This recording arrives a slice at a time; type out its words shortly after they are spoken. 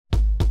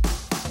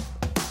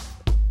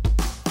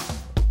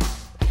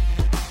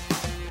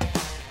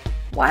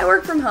Why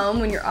work from home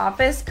when your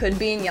office could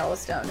be in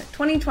Yellowstone?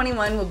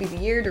 2021 will be the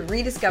year to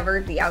rediscover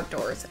the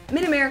outdoors.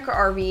 Mid-America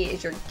RV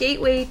is your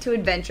gateway to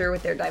adventure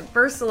with their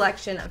diverse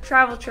selection of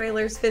travel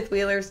trailers, fifth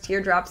wheelers,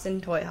 teardrops,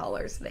 and toy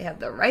haulers. They have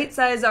the right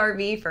size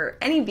RV for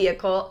any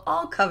vehicle,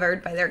 all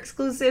covered by their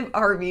exclusive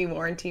RV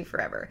warranty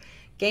forever.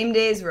 Game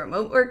days,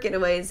 remote work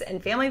getaways,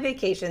 and family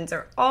vacations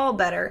are all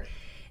better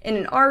in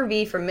an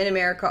RV from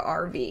Mid-America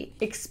RV.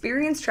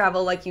 Experience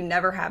travel like you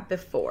never have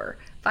before.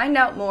 Find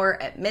out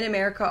more at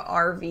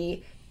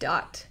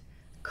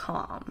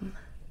midamericaRV.com.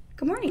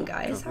 Good morning,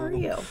 guys. How are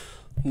you?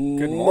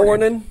 Good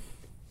morning.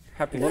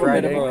 Happy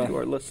Friday Friday to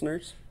our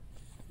listeners.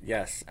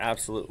 Yes,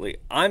 absolutely.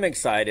 I'm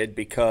excited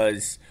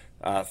because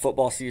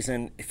football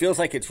season, it feels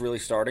like it's really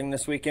starting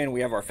this weekend.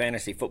 We have our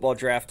fantasy football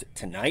draft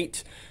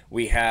tonight.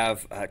 We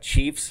have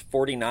Chiefs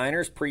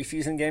 49ers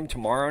preseason game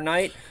tomorrow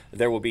night.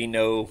 There will be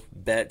no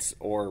bets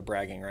or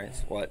bragging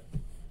rights. What?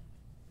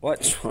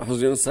 That's what I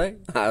was going to say.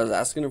 I was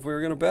asking if we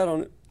were going to bet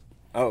on it.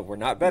 Oh, we're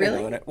not betting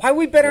Really? on it. Why would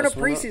we bet on a Yes,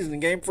 we're not. preseason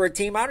game for a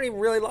team I don't even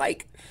really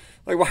like?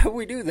 Like, why would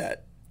we do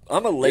that?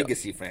 I'm a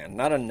legacy fan,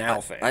 not a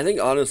now fan. I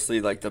think, honestly,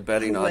 like, the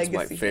betting odds might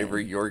Legacy favor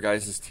your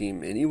guys'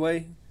 team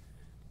anyway.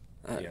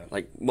 Yeah.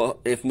 Like,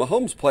 if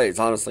Mahomes plays,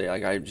 honestly,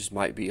 like, I just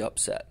might be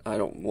upset. I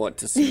don't want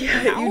to see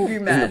him Yeah, you'd be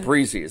in mad. the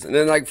preseason. And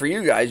then, like, for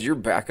you guys, your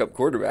backup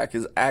quarterback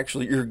is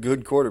actually your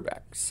good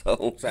quarterback.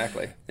 So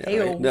Exactly. yeah,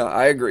 Heyo. no,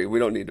 I agree. We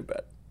don't need to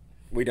bet.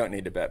 We don't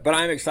need to bet. But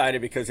I'm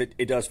excited because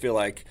it does feel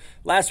like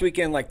last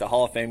weekend, like the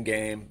Hall of Fame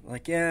game,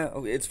 like, yeah,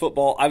 it's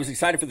football. I was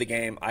excited for the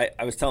game. I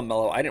was telling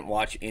Mello I didn't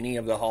watch any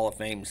of the Hall of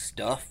Fame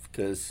stuff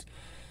because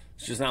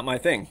it's just not my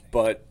thing.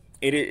 But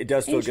it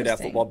does feel good to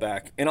have Interesting. football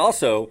back. And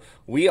also,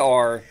 we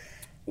are,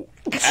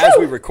 as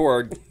we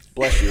record,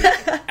 bless you,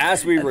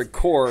 as we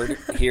record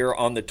here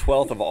on the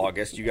 12th of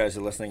August, you guys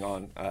are listening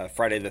on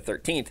Friday the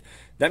 13th,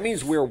 that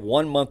means we're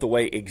 1 month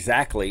away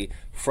exactly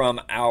from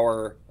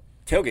our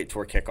tailgate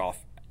tour kickoff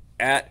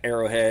at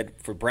Arrowhead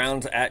for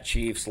Browns at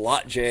Chiefs,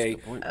 Lot J.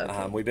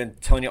 We've been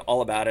telling you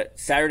all about it.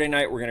 Saturday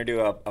night, we're going to do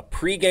a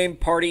pregame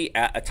party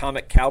at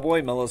Atomic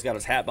Cowboy. Melo's got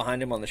his hat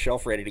behind him on the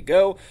shelf ready to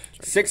go.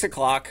 6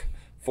 o'clock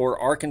for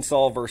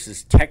Arkansas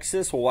versus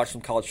Texas. We'll watch some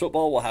college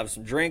football. We'll have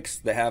some drinks.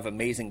 They have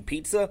amazing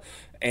pizza.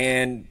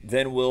 And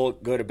then we'll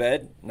go to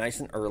bed nice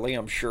and early,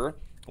 I'm sure.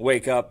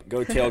 Wake up,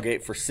 go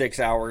tailgate for 6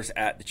 hours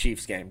at the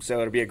Chiefs game. So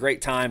it'll be a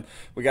great time.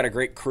 We got a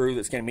great crew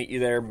that's going to meet you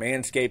there.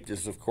 Manscaped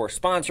is, of course,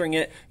 sponsoring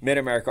it.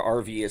 Mid-America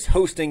RV is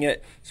hosting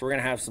it. So we're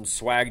going to have some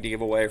swag to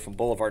give away from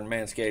Boulevard and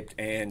Manscaped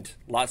and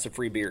lots of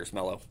free beers,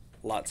 Mello.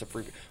 Lots of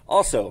free beers.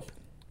 Also,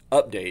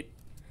 update,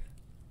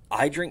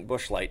 I drink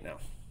Busch Light now.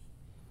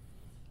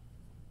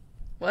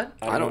 What?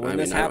 I don't know when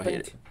this I don't happened,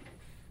 hate it.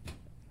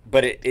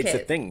 but it's a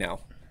Okay. thing now.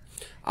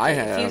 I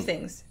A few have.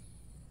 things.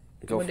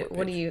 Go What for it,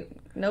 do Paige. you...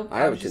 Nope. I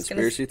have a was just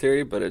gonna conspiracy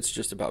theory, but it's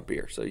just about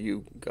beer. So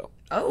you go.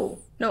 Oh,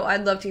 no,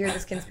 I'd love to hear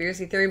this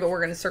conspiracy theory, but we're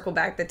going to circle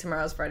back that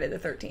tomorrow's Friday the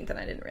 13th, and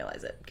I didn't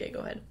realize it. Okay, go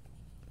ahead.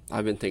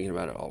 I've been thinking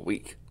about it all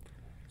week.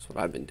 That's what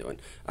I've been doing.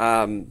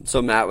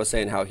 So Matt was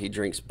saying how he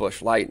drinks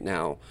Busch Light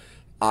now.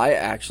 I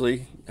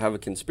actually have a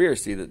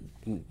conspiracy that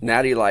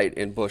Natty Light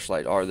and Busch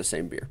Light are the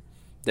same beer.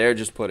 They're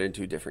just put in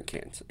two different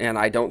cans. And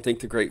I don't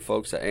think the great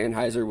folks at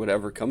Anheuser would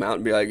ever come out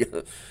and be like,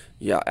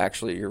 yeah,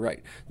 actually, you're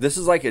right. This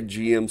is like a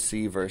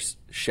GMC versus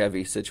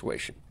Chevy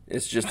situation.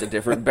 It's just a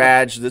different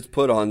badge that's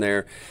put on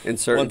there. And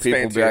certain One's people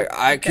be fancier. like,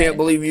 I can't Okay.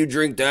 believe you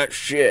drink that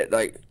shit.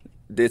 Like,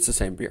 it's the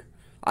same beer.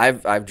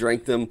 I've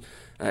drank them,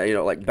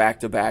 like back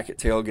to back at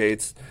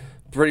tailgates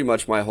pretty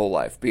much my whole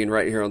life. Being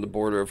right here on the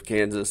border of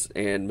Kansas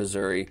and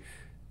Missouri,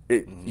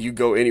 you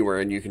go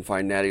anywhere and you can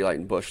find Natty Light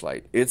and Busch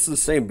Light. It's the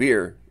same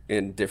beer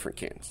in different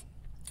cans.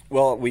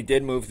 Well, we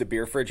did move the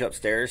beer fridge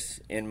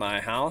upstairs in my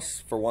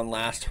house for one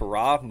last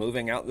hurrah,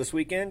 moving out this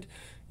weekend.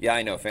 Yeah,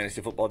 I know, fantasy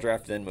football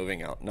draft, then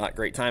moving out. Not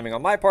great timing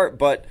on my part,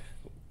 but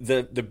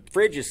the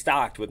fridge is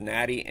stocked with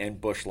Natty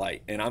and Busch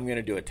Light, and I'm going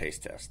to do a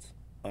taste test.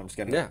 I'm just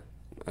going to... Yeah,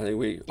 I think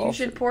we all You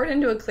should pour it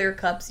into a clear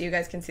cup so you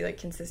guys can see, like,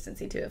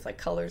 consistency, too, if, like,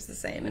 color's the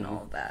same and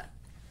all of that.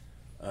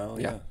 Oh,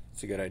 Yeah. yeah.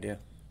 It's a good idea.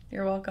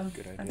 You're welcome.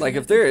 Good idea. Like,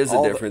 if there is a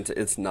All the- difference,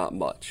 it's not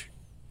much.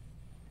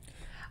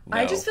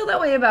 I No. just feel that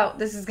way about,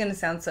 this is going to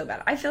sound so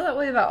bad. I feel that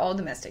way about all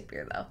domestic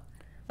beer, though.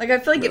 Like, I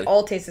feel like Really? it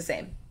all tastes the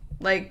same.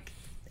 Like,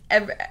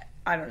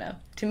 I don't know.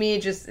 To me,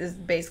 it just is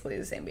basically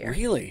the same beer.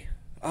 Really?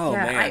 Oh,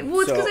 Yeah, man.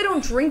 well, it's because So- I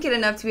don't drink it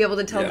enough to be able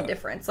to tell Yeah. the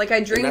difference. Like, I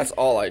And drink that's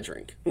all I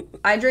drink.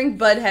 I drink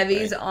Bud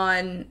Heavies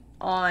on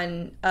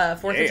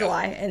 4th Yeah. of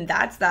July, and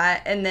that's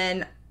that. And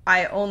then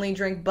I only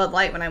drink Bud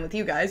Light when I'm with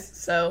you guys.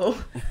 So,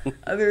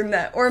 other than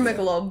that, or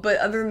Michelob. But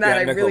other than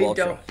that, Yeah, I really Michelob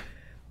Ultra. don't.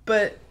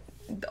 But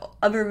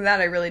other than that,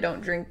 I really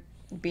don't drink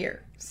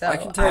beer. So I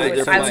can tell the would,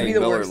 difference I would be between the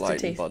Miller worst to Light and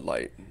taste. Bud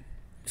Light.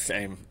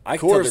 Same. I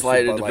can tell Coors this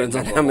Light, from it Bud depends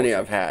on and how many Michelob.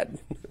 I've had.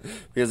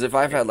 Because if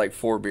I've had like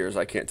 4 beers,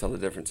 I can't tell the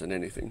difference in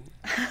anything.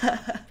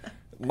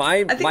 My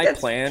I think my that's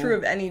plan true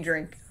of any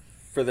drink.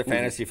 for the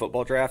fantasy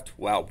football draft.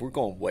 Wow, we're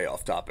going way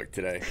off topic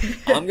today.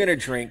 I'm gonna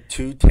drink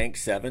 2 Tank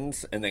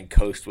 7s and then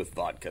coast with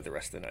vodka the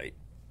rest of the night.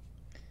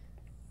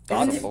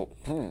 Isn't Thoughts? it-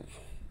 Oh,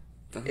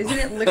 Isn't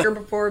it liquor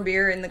before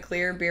beer in the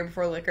clear, beer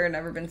before liquor,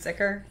 never been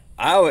sicker?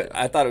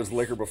 I thought it was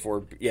liquor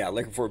before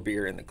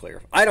beer in the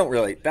clear. I don't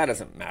really. That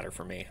doesn't matter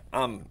for me.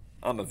 I'm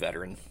a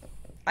veteran.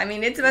 I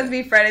mean, it's about to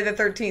be Friday the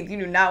 13th. You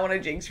do not want to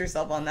jinx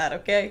yourself on that,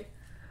 okay?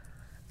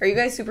 Are you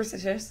guys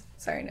superstitious?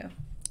 Sorry, no.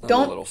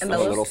 I'm a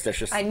little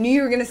stitious. I knew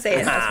you were going to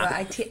say it. That's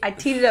why I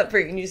teed it up for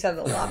you, and you just have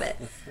to lob it.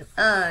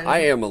 I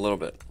am a little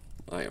bit.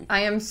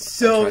 I am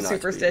so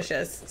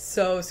superstitious.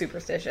 So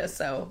superstitious.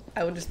 So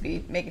I will just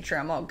be making sure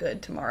I'm all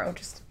good tomorrow.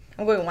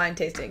 I'm going wine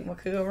tasting. What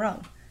could go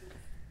wrong?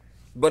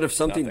 But if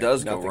something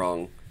does go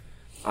wrong,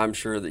 I'm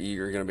sure that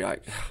you're going to be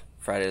like,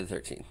 Friday the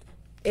 13th.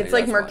 It's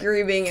like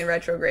Mercury being in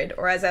retrograde,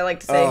 or as I like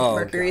to say,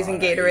 Mercury's in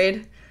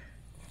Gatorade.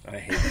 I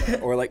hate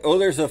that. Or like,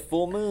 there's a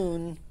full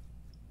moon.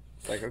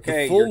 It's like,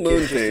 okay, the full your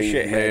moon kid's just a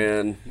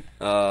thing,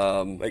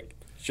 shithead. man.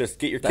 Just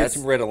get your kids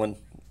some Ritalin.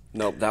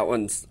 Nope, that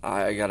one's.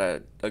 I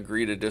gotta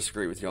agree to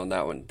disagree with you on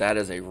that one. That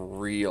is a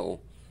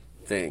real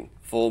thing.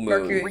 Full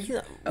moon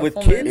with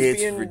full kids, moon?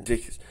 it's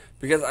ridiculous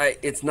because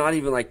it's not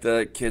even like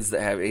the kids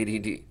that have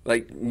ADD,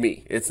 like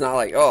me. It's not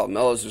like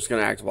Melo's just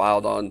gonna act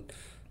wild on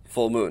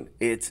full moon.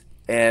 It's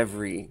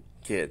every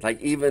kid,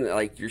 like even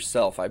like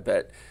yourself. I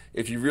bet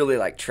if you really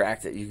like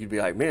tracked it, you could be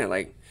like, man,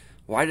 like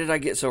why did I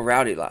get so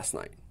rowdy last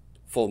night?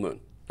 Full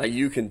moon, like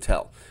you can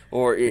tell.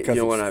 Or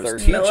when I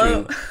was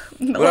teaching,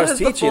 Melo has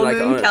the full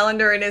moon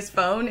calendar in his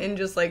phone and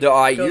just like. No,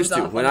 I used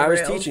to. When I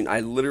was teaching, I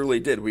literally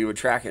did. We would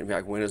track it and be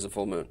like, when is the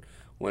full moon?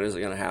 When is it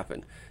going to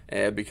happen?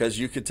 And because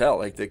you could tell,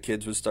 like the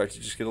kids would start to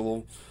just get a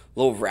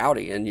little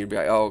rowdy, and you'd be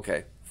like, oh,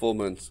 okay, full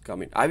moon's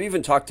coming. I've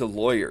even talked to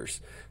lawyers.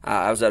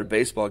 I was at a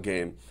baseball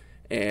game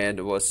and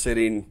was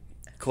sitting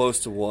close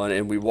to one,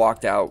 and we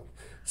walked out,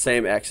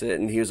 same exit,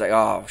 and he was like,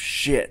 oh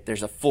shit,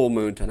 there's a full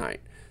moon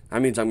tonight.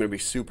 That means I'm going to be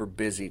super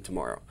busy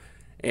tomorrow.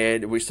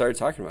 And we started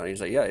talking about it.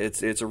 He's like, yeah,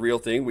 it's a real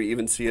thing. We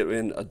even see it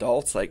in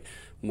adults. Like,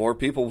 more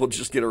people will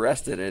just get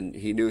arrested. And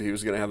he knew he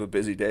was going to have a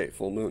busy day,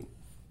 full moon.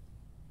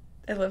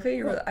 I love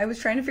how I was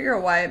trying to figure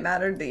out why it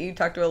mattered that you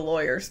talked to a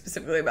lawyer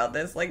specifically about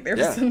this. Like,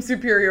 there's some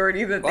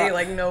superiority that they,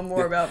 like, know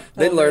more about.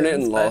 They learn it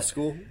in law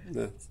school.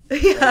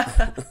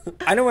 Yeah.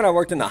 I know when I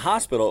worked in the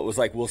hospital, it was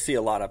like we'll see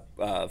a lot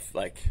of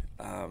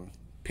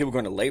people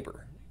going to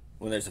labor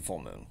when there's a full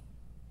moon.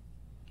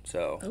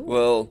 So,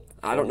 well,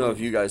 I don't know if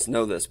you guys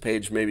know this.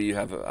 Paige, maybe you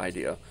have an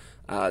idea.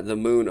 The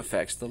moon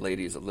affects the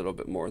ladies a little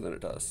bit more than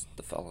it does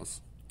the fellas.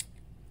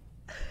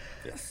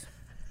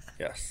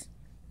 Yes,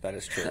 that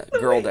is true.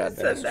 Girl dad.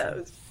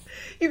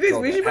 You guys,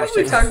 we should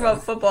probably talk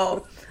about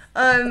football.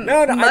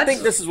 No, I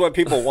think this is what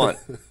people want.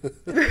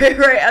 Right,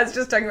 I was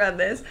just talking about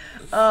this.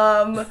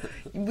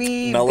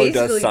 Melo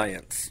does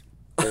science.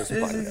 There's a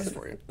podcast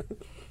for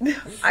you.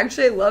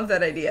 Actually, I love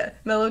that idea.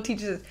 Melo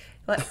teaches us.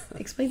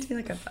 Explain to me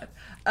like I'm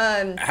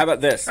 5. How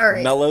about this?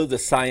 Right. Melo the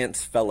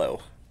Science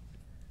Fellow.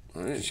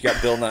 Right. You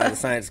got Bill Nye the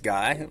Science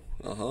Guy.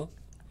 Just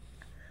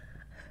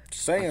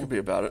saying. Could be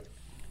about it.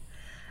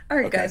 All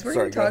right, guys, we're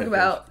going to talk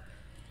about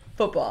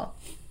football.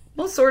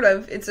 Well, sort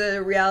of. It's a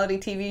reality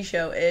TV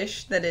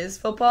show-ish that is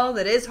football,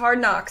 that is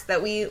Hard Knocks,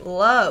 that we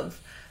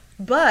love.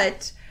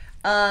 But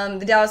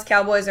the Dallas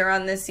Cowboys are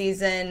on this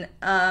season.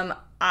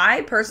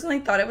 I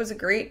personally thought it was a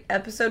great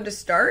episode to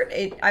start.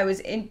 I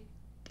was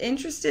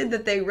interested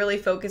that they really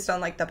focused on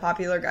like the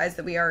popular guys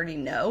that we already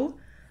know,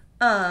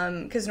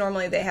 because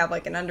normally they have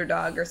like an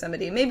underdog or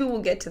somebody. Maybe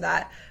we'll get to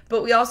that,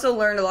 but we also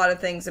learned a lot of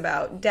things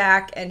about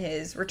Dak and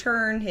his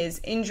return, his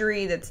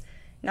injury. That's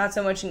not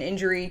so much an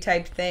injury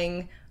type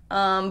thing,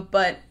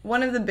 but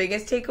one of the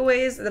biggest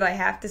takeaways that I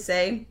have to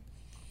say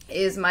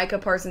is Micah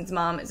Parsons'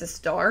 mom is a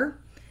star,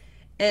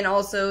 and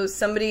also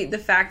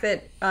the fact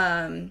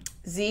that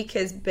Zeke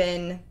has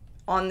been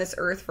on this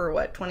earth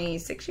for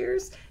 26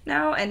 years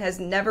now and has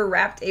never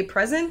wrapped a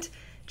present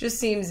just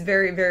seems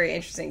very, very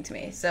interesting to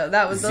me. So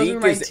those were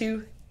my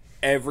two.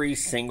 Every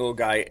single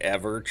guy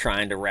ever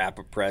trying to wrap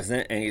a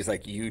present, and he's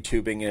like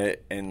YouTubing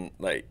it and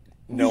like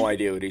no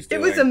idea what he's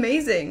doing. It was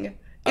amazing.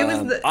 It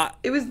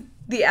was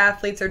the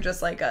athletes are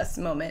just like us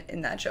moment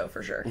in that show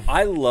for sure.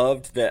 I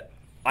loved that.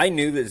 I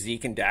knew that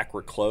Zeke and Dak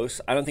were close.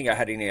 I don't think I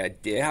had any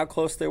idea how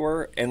close they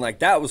were. And, like,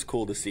 that was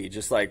cool to see.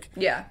 Just, like,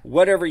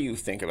 whatever you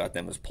think about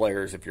them as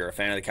players, if you're a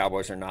fan of the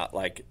Cowboys or not,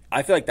 like,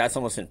 I feel like that's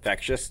almost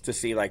infectious to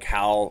see, like,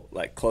 how,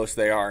 like, close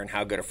they are and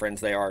how good of friends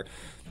they are.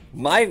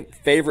 My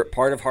favorite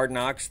part of Hard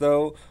Knocks,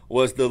 though,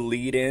 was the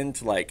lead-in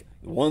to, like,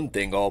 one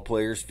thing all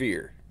players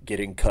fear,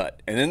 getting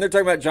cut. And then they're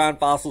talking about John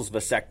Fossil's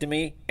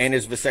vasectomy and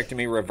his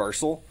vasectomy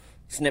reversal.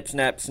 Snip,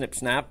 snap, snip,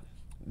 snap.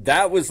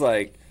 That was,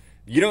 like...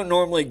 You don't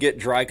normally get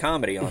dry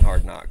comedy on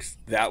Hard Knocks.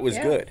 That was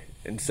good.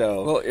 And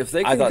so, well, if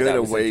they can get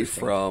away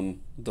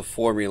from the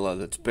formula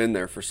that's been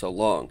there for so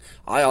long,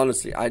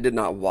 I did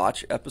not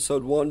watch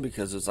episode 1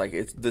 because it's like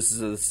this is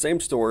the same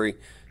story,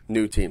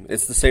 new team.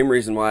 It's the same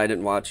reason why I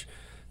didn't watch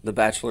The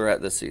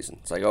Bachelorette this season.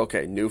 It's like,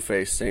 okay, new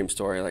face, same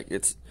story. Like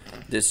it's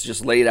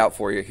just laid out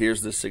for you.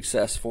 Here's the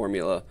success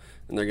formula,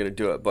 and they're going to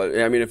do it. But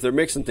I mean, if they're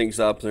mixing things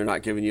up, they're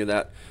not giving you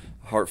that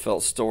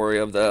heartfelt story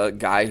of the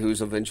guy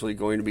who's eventually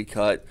going to be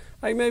cut.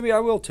 Maybe I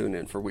will tune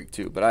in for week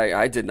 2, but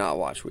I did not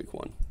watch week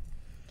 1.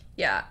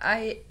 Yeah,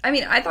 I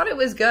mean, I thought it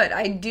was good.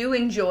 I do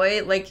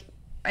enjoy, like,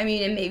 I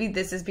mean, and maybe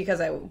this is because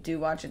I do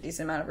watch a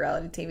decent amount of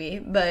reality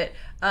TV, but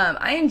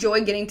I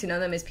enjoy getting to know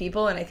them as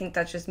people, and I think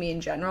that's just me in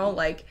general.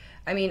 Like,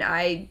 I mean,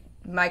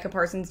 Micah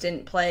Parsons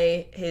didn't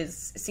play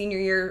his senior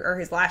year or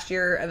his last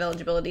year of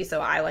eligibility, so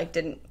I, like,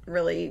 didn't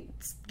really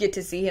get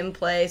to see him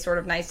play. Sort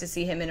of nice to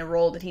see him in a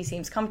role that he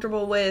seems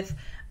comfortable with.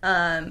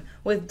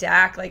 With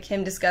Dak, like,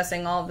 him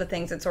discussing all of the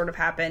things that sort of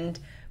happened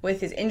with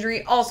his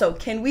injury. Also,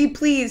 can we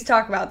please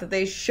talk about that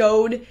they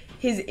showed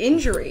his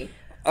injury?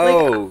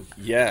 Oh,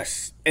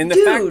 yes. And the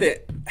fact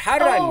that, how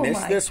did I miss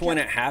this when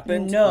it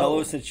happened, No.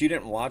 Mello, since you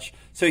didn't watch?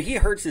 So he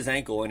hurts his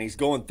ankle and he's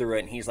going through it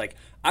and he's like,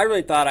 I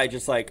really thought I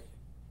just like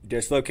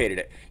dislocated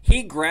it.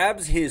 He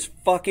grabs his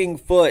fucking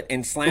foot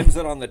and slams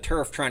it on the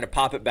turf trying to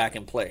pop it back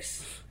in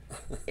place.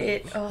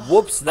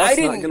 Whoops, that's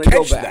I not didn't going to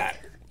go catch back.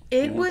 that.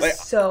 It was Like,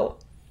 so...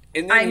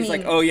 And then I he's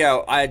mean- like, oh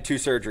yeah, I had 2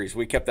 surgeries.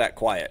 We kept that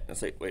quiet. I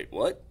was like, wait,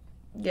 what?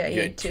 Yeah, he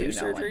You had had 2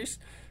 2 not one.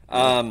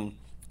 surgeries?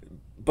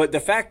 But the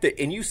fact that,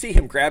 and you see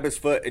him grab his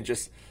foot and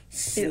just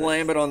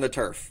slam it on the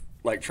turf,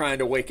 like trying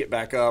to wake it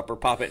back up or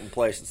pop it in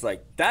place. It's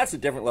like, that's a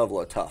different level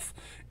of tough.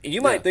 And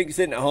you might think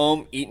sitting at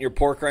home, eating your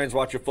pork rinds,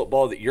 watching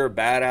football, that you're a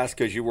badass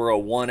because you were a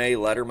 1A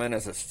letterman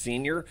as a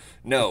senior.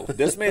 No,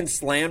 this man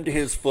slammed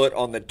his foot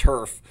on the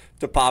turf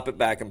to pop it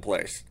back in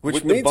place. Which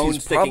with the means bone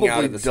he's sticking out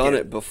probably of the done skin.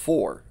 it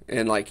before,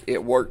 and like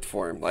it worked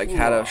for him. Like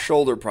had a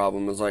shoulder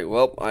problem, was like,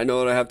 well, I know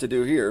what I have to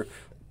do here.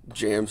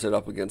 Jams it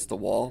up against the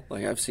wall.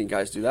 Like I've seen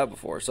guys do that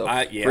before. So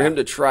Yeah. for him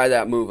to try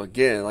that move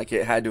again, like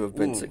it had to have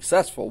been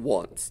successful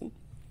once.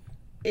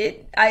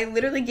 I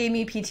literally gave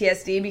me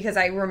PTSD because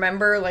I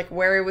remember like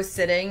where I was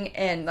sitting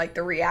and like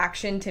the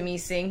reaction to me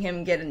seeing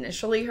him get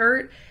initially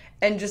hurt,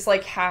 and just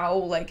like how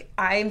like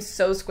I'm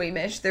so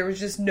squeamish. There was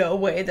just no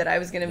way that I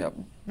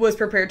was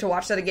prepared to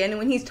watch that again. And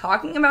when he's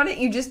talking about it,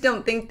 you just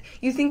don't think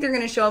they're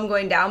gonna show him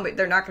going down, but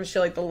they're not gonna show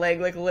like the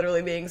leg like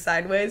literally being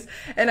sideways.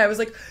 And I was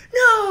like,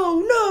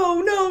 no.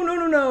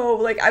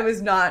 Like I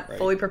was not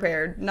fully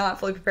prepared. Had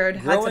some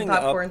Growing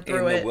popcorn, up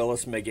threw in it. the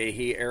Willis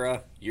McGahee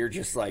era, you're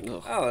just like,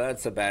 oh,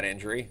 that's a bad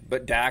injury.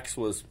 But Dax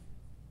was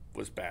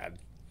bad.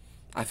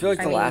 I feel like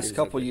the mean- last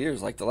couple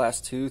years, like the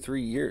last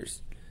 2-3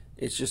 years,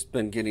 it's just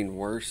been getting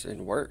worse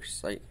and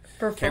worse. Like,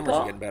 For Cameras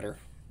football? are getting better.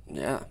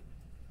 yeah.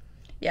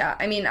 Yeah,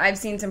 I mean, I've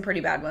seen some pretty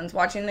bad ones.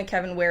 Watching the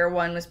Kevin Ware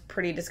one was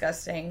pretty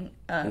disgusting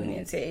in the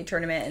NCAA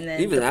tournament, and then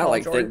Even the that, Paul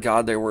like, George, thank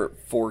God there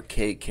weren't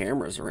 4K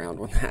cameras around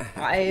when that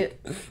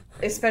happened.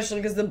 especially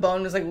because the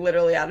bone was like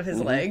literally out of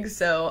his leg.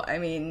 So I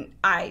mean,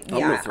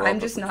 gonna throw I'm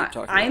up just if we keep not.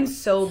 talking I'm about it.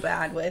 so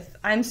bad with.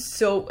 I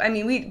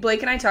mean,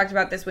 Blake and I talked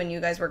about this when you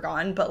guys were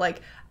gone, but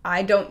like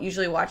I don't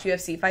usually watch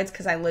UFC fights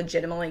because I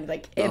legitimately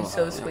like am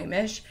so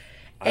squeamish,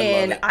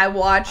 and it. I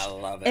watched, I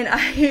love it.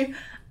 and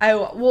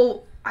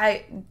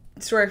I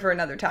story for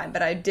another time,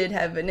 but I did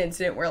have an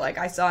incident where like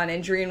I saw an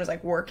injury and was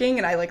like working,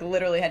 and I like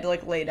literally had to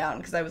like lay down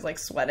because I was like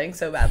sweating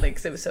so badly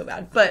because it was so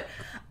bad. But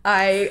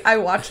I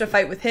watched a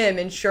fight with him,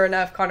 and sure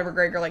enough, Conor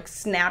McGregor like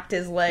snapped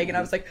his leg, and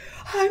I was like,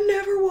 I'm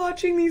never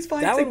watching these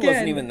fights That one again.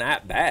 wasn't even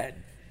that bad.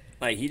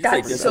 Like he just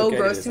like That's so dislocated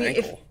gross his to me.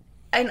 ankle.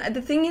 And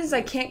the thing is,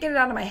 I can't get it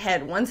out of my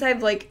head. Once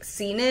I've like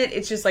seen it,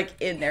 it's just like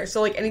in there.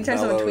 So like anytime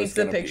someone Mello tweets is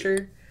the gonna be-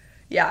 picture,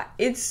 yeah,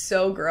 it's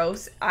so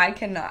gross. I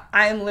cannot.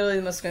 I am literally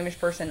the most squeamish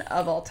person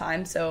of all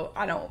time. So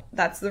I don't.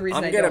 That's the reason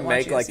I'm I gonna don't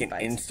watch make like UFC an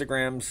fights.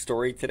 Instagram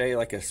story today,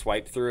 like a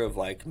swipe through of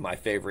like my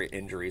favorite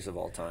injuries of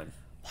all time.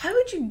 Why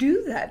would you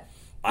do that?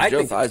 I Joe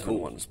think it's Theismann cool.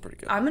 one is pretty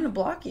good. I'm gonna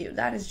block you.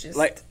 That is just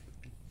Like,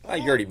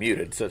 you're already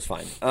muted, so it's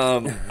fine.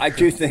 I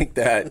do think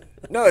that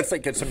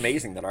it's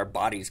amazing that our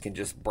bodies can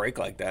just break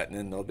like that, and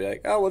then they'll be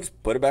like, oh, let's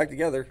put it back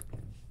together,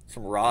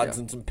 some rods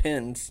and some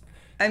pins.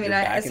 I mean, You're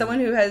back as in- someone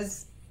who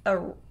has a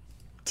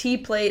T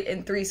plate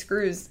and 3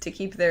 screws to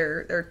keep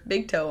their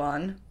big toe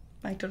on,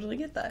 I totally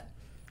get that.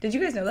 Did you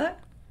guys know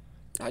that?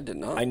 I did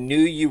not. I knew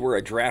you were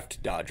a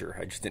draft dodger.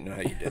 I just didn't know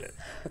how you did it.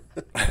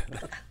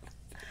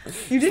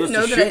 You didn't Supposed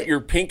know to that. shoot your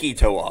pinky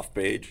toe off,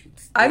 Paige.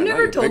 I've Yeah,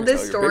 never your told big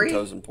this toe- story. Your big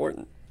toe's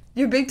important.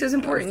 Your big toe's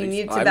important. You think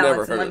need so. to I've never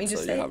balance. And heard let it, me so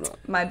just you say, have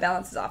not. my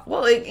balance is off.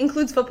 Well, it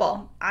includes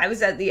football. I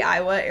was at the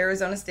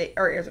Arizona State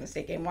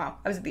game. Wow,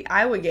 I was at the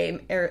Iowa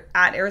game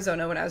at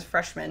Arizona when I was a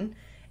freshman,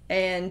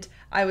 and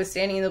I was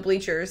standing in the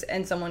bleachers,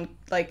 and someone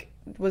like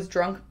was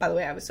drunk. By the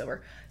way, I was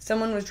sober.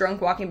 Someone was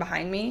drunk walking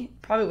behind me.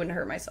 Probably wouldn't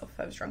hurt myself if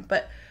I was drunk,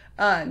 but.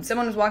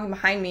 Someone was walking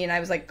behind me, and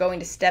I was like going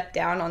to step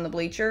down on the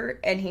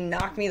bleacher, and he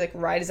knocked me like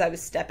right as I was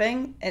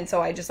stepping, and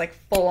so I just like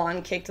full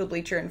on kicked the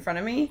bleacher in front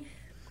of me.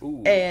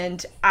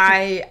 And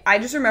I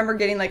just remember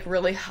getting like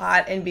really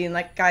hot and being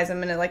like, guys, I'm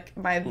gonna like,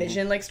 my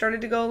vision like started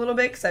to go a little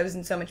bit because I was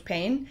in so much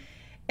pain,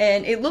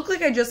 and it looked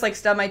like I just like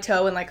stubbed my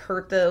toe and like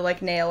hurt the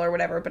like nail or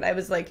whatever, but I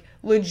was like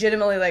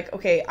legitimately like,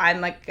 okay, I'm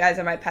like, guys,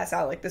 I might pass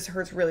out, like this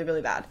hurts really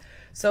really bad.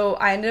 So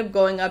I ended up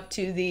going up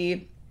to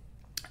the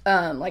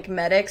like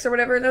medics or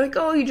whatever. They're like,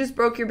 oh, you just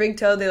broke your big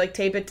toe. They like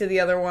tape it to the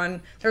other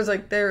one. There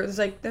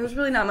was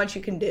really not much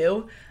you can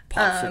do.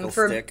 Popsicle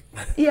stick.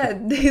 Yeah,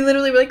 they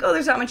literally were like, oh,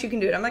 there's not much you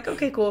can do. And I'm like,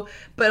 okay, cool.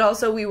 But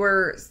also we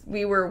were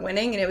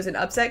winning, and it was an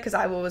upset because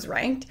Iowa was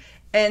ranked.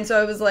 And so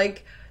I was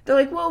like, they're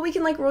like, well, we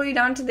can like roll you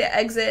down to the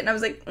exit. And I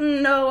was like,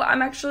 no,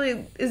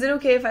 is it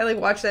okay if I like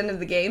watch the end of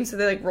the game? So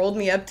they like rolled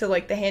me up to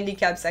like the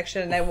handicap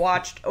section, and I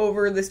watched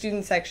over the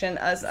student section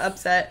us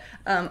upset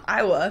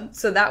Iowa.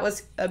 So that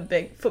was a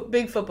big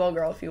football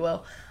girl, if you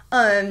will.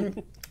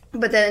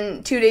 But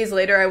then 2 days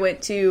later, I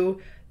went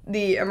to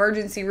the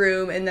emergency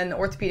room and then the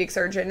orthopedic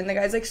surgeon, and the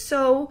guy's like,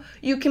 so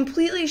you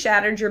completely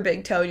shattered your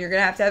big toe, you're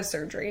gonna have to have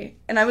surgery.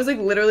 And I was like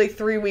literally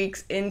 3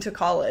 weeks into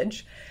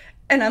college,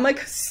 and I'm like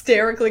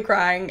hysterically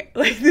crying.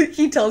 Like,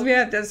 he tells me I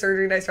have to have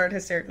surgery, and I started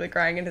hysterically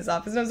crying in his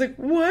office, and I was like,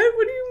 what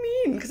do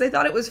you mean? Because I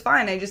thought it was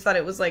fine. I just thought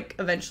it was like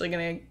eventually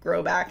gonna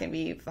grow back and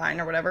be fine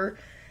or whatever,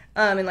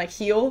 and like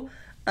heal.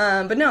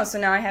 But no, so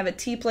now I have a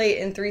T-plate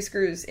and 3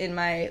 screws in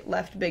my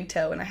left big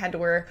toe, and I had to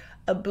wear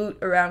a boot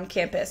around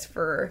campus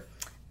for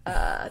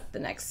the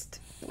next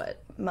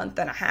month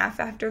and a half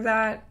after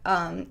that.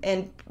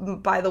 And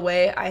by the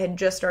way, I had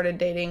just started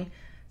dating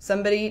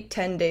somebody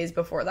 10 days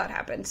before that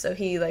happened. So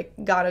he like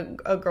got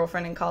a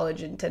girlfriend in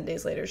college, and 10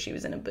 days later she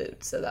was in a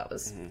boot. So that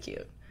was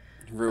cute.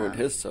 Ruined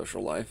his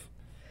social life.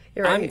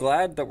 You're right. I'm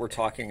glad that we're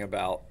talking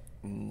about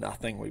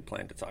nothing we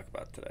plan to talk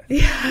about today.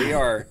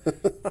 Yeah.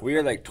 We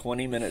are like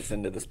 20 minutes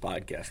into this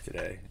podcast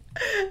today.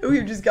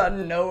 We've just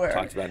gotten nowhere.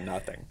 Talked about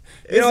nothing.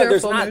 There a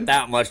there's full not moon?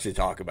 that much to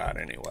talk about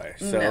anyway.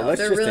 So No,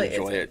 let's there just really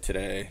enjoy isn't. it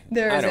today.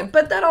 There I isn't. don't-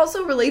 But that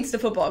also relates to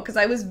football, because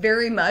I was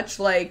very much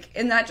like,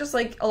 and that just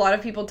like a lot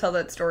of people tell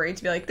that story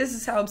to be like, this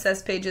is how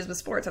obsessed Paige is with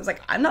sports. I was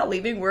like, I'm not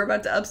leaving. We're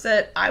about to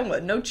upset Iowa.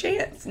 No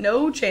chance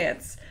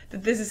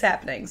that this is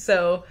happening.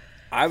 So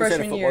I was at a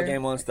freshman football year-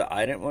 game once that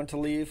I didn't want to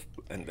leave,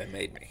 and they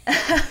made me.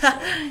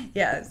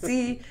 Yeah,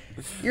 see,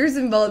 yours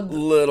involved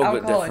Little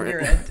bit alcohol on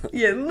your end.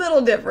 Yeah,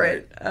 little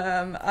different.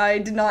 I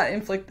did not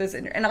inflict this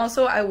injury, and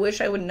also I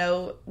wish I would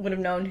have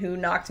known who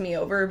knocked me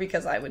over,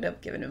 because I would have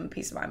given him a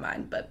piece of my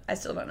mind. But I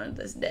still don't know to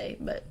this day.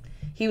 But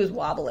he was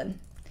wobbling.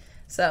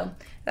 So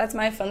that's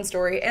my fun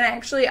story. And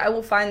actually, I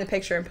will find the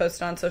picture and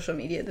post it on social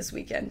media this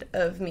weekend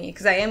of me,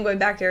 because I am going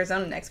back to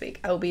Arizona next week.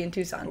 I will be in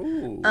Tucson.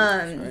 Ooh,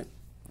 that's right.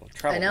 Well,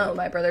 travel I know, mug.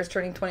 my brother's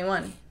turning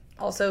 21.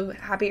 Also,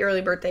 happy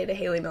early birthday to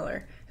Haley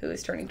Miller, who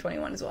is turning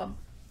 21 as well.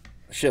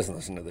 She doesn't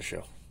listen to the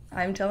show.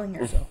 I'm telling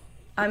her.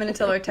 I'm going to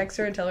tell her, text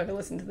her, and tell her to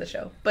listen to the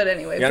show. But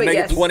anyway, You gotta but make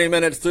yes. it 20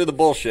 minutes through the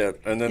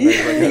bullshit, and then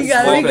they You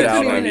gotta slope make it it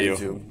out 20 on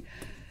minutes. you.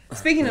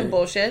 Speaking of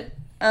bullshit,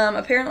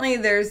 apparently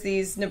there's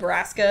these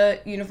Nebraska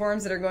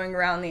uniforms that are going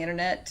around the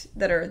internet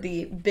that are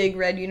the big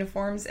red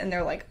uniforms, and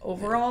they're like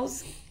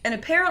overalls. And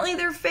apparently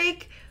they're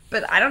fake,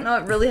 but I don't know.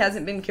 It really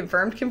hasn't been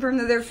confirmed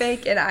that they're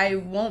fake, and I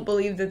won't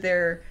believe that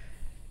they're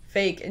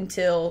fake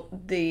until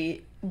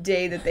the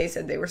day that they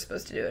said they were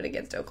supposed to do it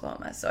against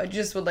Oklahoma. So I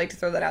just would like to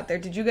throw that out there.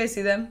 Did you guys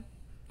see them?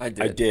 I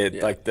did. I did.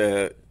 Yeah. Like,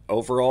 the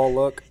overall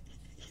look,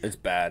 it's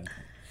bad.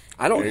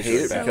 I don't It hate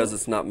is it bad. because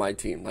it's not my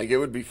team. Like, it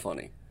would be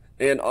funny.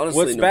 And honestly,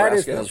 What's bad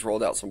is Nebraska has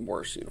rolled out some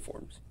worse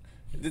uniforms.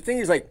 The thing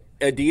is, like,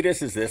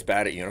 Adidas is this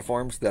bad at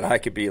uniforms that I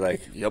could be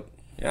like, Yep.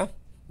 yeah,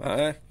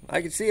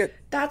 I could see it.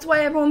 That's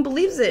why everyone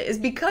believes it, is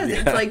because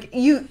it's like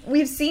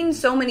we've seen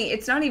so many.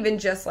 It's not even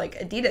just like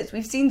Adidas.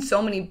 We've seen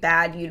so many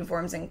bad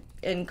uniforms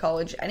in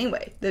college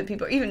anyway, that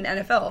people, even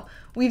NFL,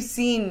 we've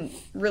seen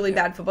really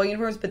bad football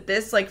uniforms, but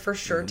this like for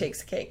sure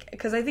takes a cake,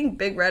 because I think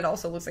Big Red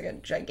also looks like a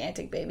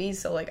gigantic baby.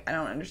 So like I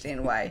don't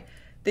understand why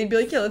they'd be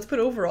like, yeah, let's put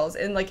overalls,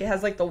 and like it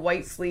has like the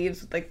white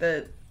sleeves with like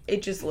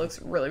it just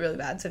looks really, really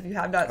bad. So if you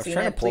have not seen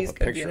trying it, to pull please up a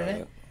go to the picture of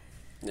internet.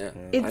 it.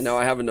 Yeah. It's- I know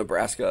I have a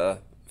Nebraska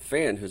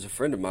fan who's a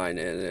friend of mine,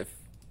 and if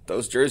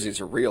those jerseys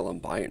are real, I'm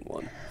buying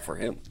one for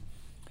him.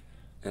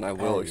 And I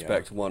will Oh, yeah.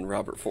 expect one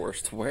Robert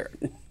Forrest to wear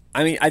it.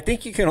 I mean, I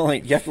think you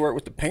have to wear it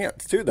with the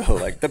pants too, though.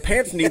 Like, the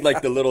pants need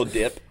like the little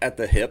dip at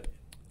the hip,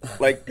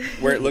 like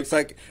where it looks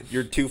like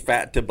you're too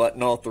fat to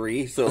button all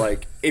three. So,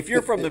 like, if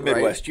you're from the Right.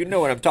 Midwest, you know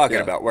what I'm talking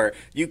Yeah. about, where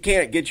you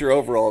can't get your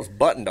overalls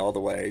buttoned all the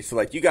way. So,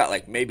 like, you got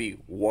like maybe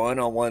one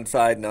on one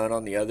side, none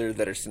on the other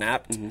that are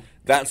snapped.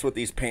 That's what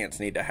these pants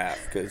need to have,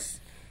 because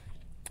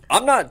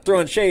I'm not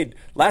throwing shade.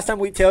 Last time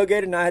we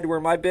tailgated and I had to wear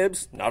my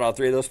bibs, not all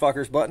three of those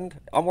fuckers buttoned.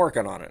 I'm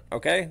working on it,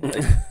 okay?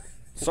 Like,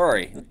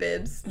 sorry.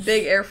 Bibs,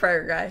 big air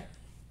fryer guy.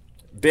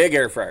 Big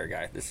air fryer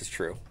guy. This is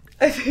true.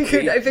 I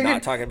figured.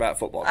 Not talking about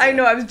football. I today.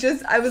 know.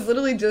 I was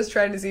literally just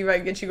trying to see if I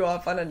could get you to go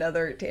off on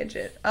another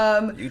tangent.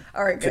 All right,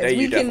 guys. Today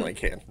we you definitely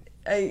can.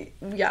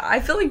 I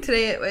feel like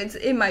today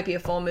it might be a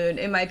full moon.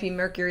 It might be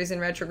Mercury's in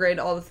retrograde.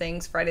 All the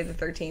things. Friday the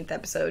 13th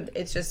episode.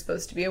 It's just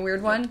supposed to be a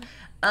weird one.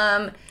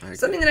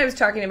 Something that I was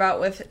talking about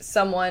with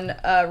someone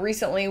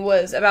recently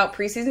was about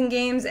preseason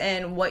games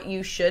and what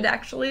you should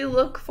actually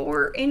look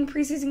for in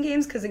preseason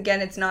games, because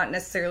again, it's not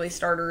necessarily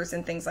starters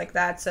and things like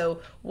that.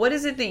 So what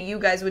is it that you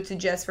guys would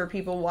suggest for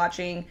people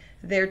watching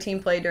their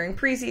team play during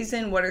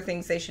preseason? What are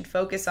things they should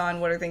focus on?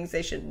 What are things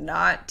they should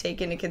not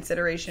take into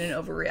consideration and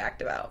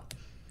overreact about?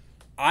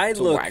 I a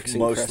look waxing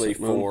mostly crescent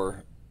moon.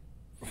 for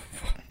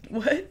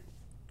What?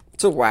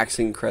 It's a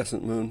waxing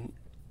crescent moon.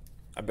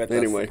 I bet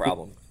that's the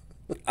problem.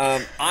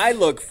 I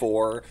look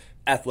for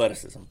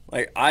athleticism.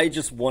 Like, I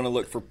just want to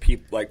look for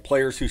people, like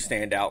players who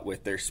stand out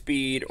with their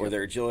speed or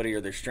their agility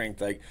or their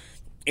strength. Like,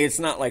 it's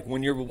not like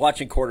when you're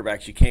watching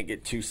quarterbacks, you can't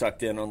get too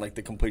sucked in on like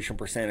the completion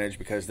percentage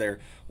because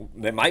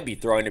they might be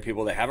throwing to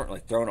people they haven't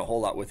really thrown a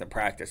whole lot with in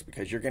practice,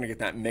 because you're going to get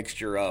that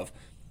mixture of,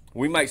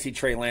 we might see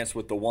Trey Lance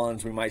with the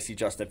ones, we might see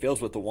Justin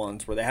Fields with the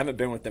ones where they haven't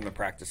been with them in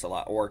practice a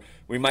lot, or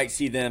we might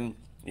see them,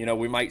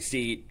 we might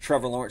see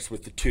Trevor Lawrence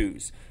with the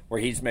twos where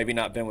he's maybe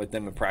not been with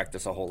them in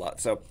practice a whole lot.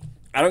 So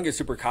I don't get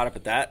super caught up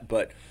at that,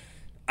 but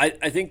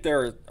I think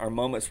there are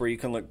moments where you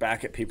can look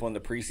back at people in the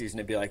preseason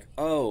and be like,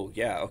 oh,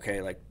 yeah,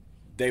 okay, like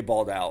they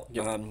balled out.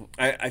 Yep.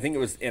 I think it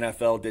was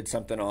NFL did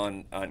something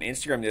on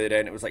Instagram the other day,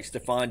 and it was like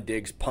Stephon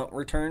Diggs' punt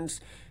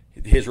returns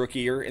his rookie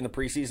year in the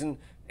preseason,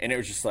 and it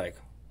was just like,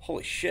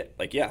 holy shit.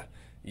 Like, yeah,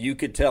 you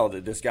could tell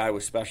that this guy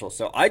was special.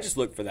 So I just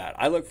look for that.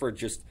 I look for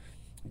just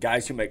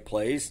guys who make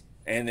plays,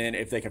 and then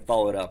if they can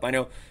follow it up. I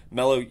know,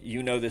 Mello,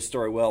 you know this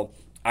story well.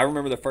 I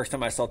remember the first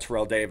time I saw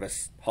Terrell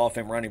Davis, Hall of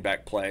Fame running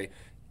back, play.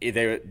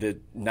 The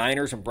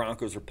Niners and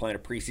Broncos were playing a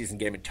preseason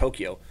game in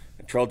Tokyo,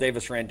 and Terrell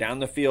Davis ran down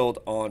the field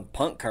on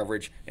punt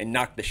coverage and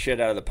knocked the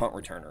shit out of the punt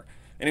returner.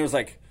 And it was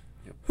like,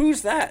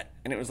 who's that?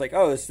 And it was like,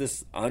 oh, it's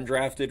this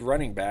undrafted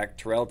running back,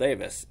 Terrell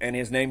Davis. And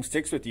his name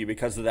sticks with you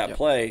because of that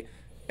play.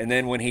 And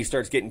then when he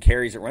starts getting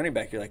carries at running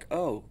back, you're like,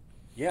 oh,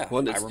 yeah,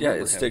 well,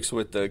 it sticks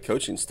with the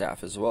coaching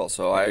staff as well.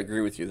 So I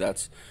agree with you.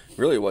 That's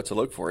really what to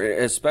look for,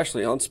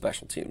 especially on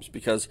special teams,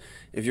 because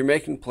if you're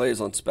making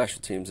plays on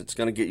special teams, it's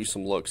going to get you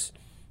some looks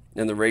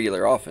in the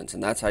regular offense,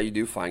 and that's how you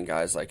do find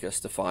guys like a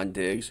Stephon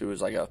Diggs, who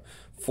was like a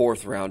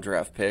 4th-round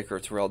draft pick, or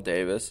Terrell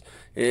Davis.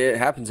 It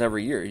happens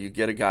every year. You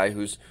get a guy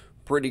who's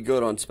pretty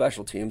good on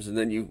special teams, and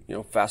then you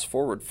fast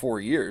forward 4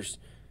 years,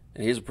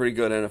 and he's a pretty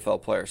good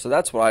NFL player. So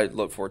that's what I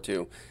look for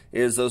too,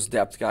 is those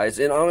depth guys.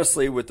 And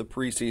honestly, with the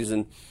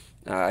preseason,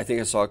 I think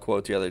I saw a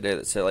quote the other day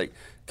that said, like,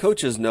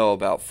 coaches know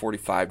about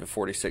 45 to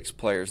 46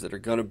 players that are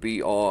going to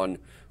be on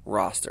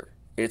roster.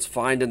 It's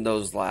finding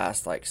those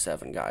last, like,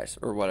 7 guys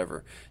or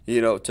whatever,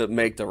 to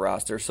make the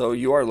roster. So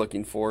you are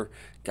looking for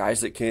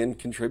guys that can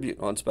contribute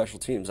on special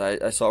teams.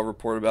 I saw a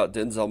report about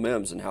Denzel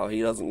Mims and how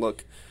he doesn't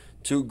look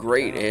too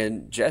great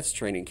in Jets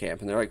training camp.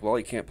 And they're like, well,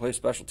 he can't play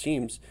special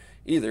teams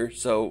either,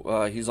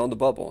 so he's on the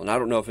bubble. And I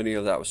don't know if any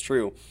of that was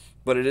true,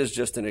 but it is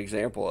just an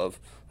example of,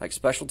 like,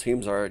 special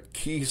teams are a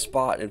key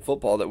spot in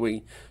football that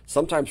we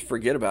sometimes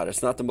forget about.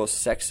 It's not the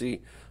most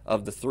sexy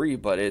of the 3,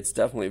 but it's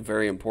definitely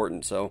very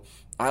important. So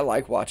I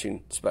like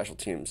watching special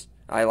teams.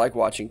 I like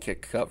watching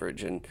kick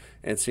coverage and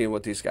seeing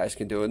what these guys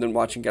can do, and then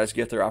watching guys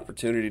get their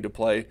opportunity to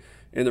play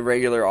in the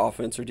regular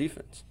offense or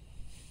defense.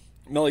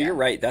 Mel, you're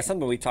right. That's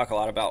something we talk a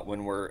lot about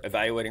when we're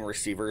evaluating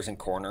receivers and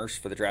corners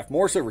for the draft,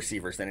 more so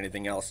receivers than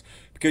anything else,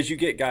 because you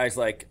get guys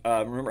like,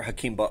 remember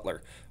Hakeem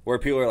Butler, where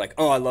people are like,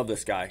 oh, I love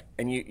this guy.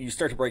 And you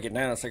start to break it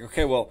down. It's like,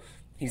 okay, well,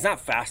 he's not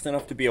fast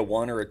enough to be a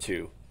 1 or a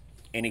 2,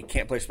 and he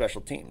can't play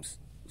special teams.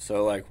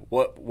 So, like,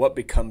 what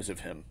becomes of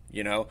him,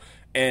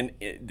 And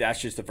that's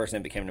just the first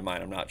name that came to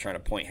mind. I'm not trying to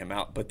point him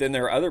out. But then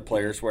there are other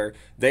players where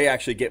they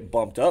actually get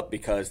bumped up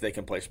because they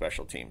can play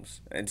special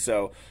teams. And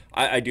so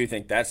I do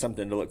think that's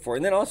something to look for.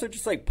 And then also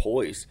just, like,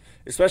 poise,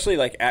 especially,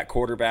 like, at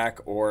quarterback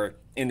or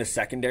in the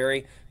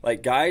secondary.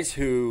 Like, guys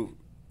who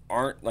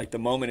aren't, like, the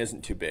moment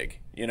isn't too big,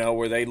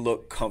 where they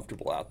look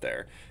comfortable out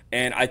there.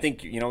 And I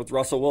think, with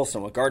Russell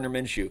Wilson, with Gardner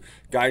Minshew,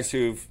 guys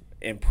who've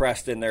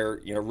impressed in their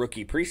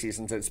rookie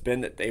preseasons, it's been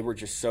that they were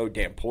just so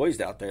damn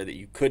poised out there that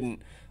you couldn't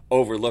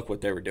overlook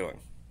what they were doing.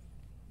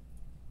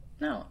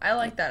 No, I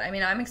like that. I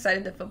mean, I'm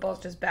excited that football's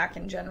just back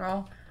in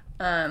general.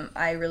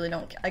 I really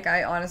don't like.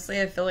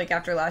 I feel like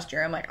after last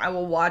year, I'm like, I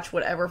will watch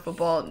whatever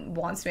football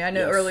wants me. I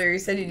know earlier you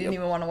said you didn't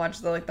even want to watch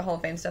the Hall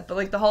of Fame stuff, but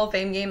like the Hall of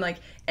Fame game, like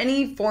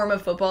any form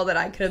of football that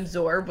I could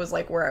absorb was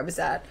like where I was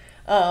at.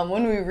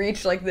 When we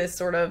reached like this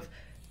sort of,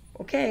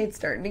 okay, it's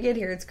starting to get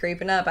here, it's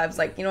creeping up, I was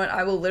like, you know what,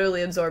 I will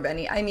literally absorb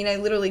any. I mean, I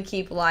literally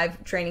keep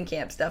live training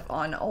camp stuff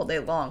on all day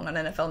long on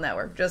NFL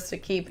Network just to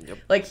keep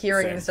like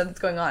hearing the stuff that's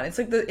going on. It's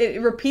like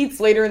it repeats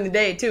later in the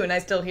day too, and I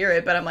still hear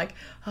it, but I'm like,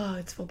 oh,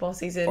 it's football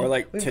season. Or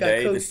like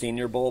today, the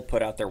Senior Bowl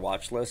put out their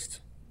watch list.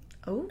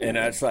 Oh, and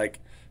it's like,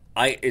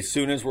 as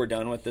soon as we're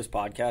done with this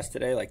podcast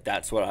today, like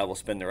that's what I will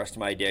spend the rest of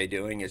my day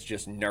doing, is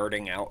just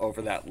nerding out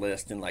over that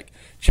list and like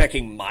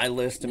checking my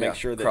list to make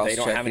sure that they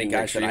don't have any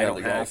guys that I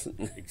don't have.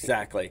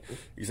 Exactly.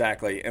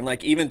 And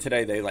like even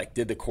today they like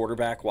did the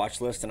quarterback watch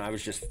list, and I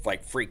was just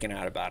like freaking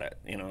out about it,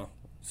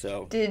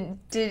 So did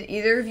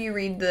either of you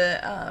read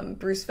the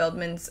Bruce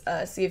Feldman's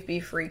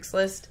CFB Freaks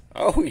list?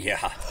 Oh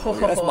yeah,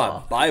 that's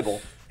my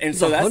Bible. And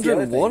so that's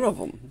 101 of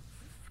them.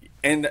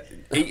 And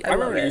I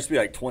remember it used to be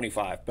like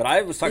 25, but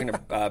I was talking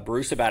to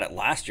Bruce about it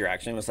last year,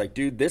 actually, and was like,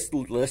 dude, this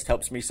list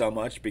helps me so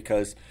much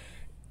because,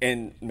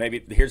 and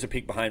maybe here's a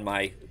peek behind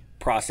my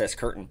process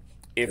curtain.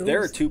 If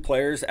there are 2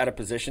 players at a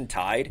position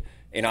tied,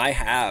 and I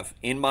have,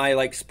 in my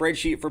like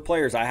spreadsheet for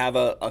players, I have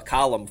a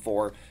column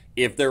for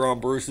if they're on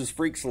Bruce's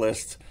Freaks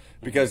list,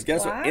 because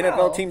guess what?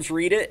 NFL teams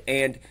read it,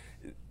 and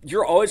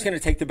you're always going to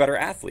take the better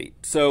athlete.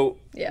 So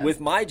Yeah. with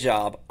my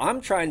job,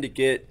 I'm trying to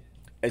get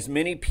as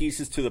many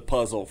pieces to the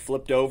puzzle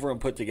flipped over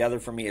and put together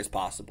for me as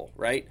possible,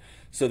 right?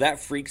 So that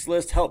freaks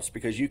list helps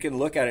because you can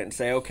look at it and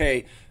say,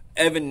 okay,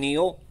 Evan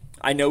Neal,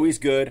 I know he's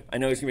good. I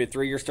know he's going to be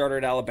a 3-year starter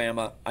at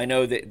Alabama. I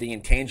know that the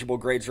intangible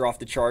grades are off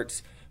the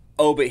charts.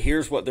 Oh, but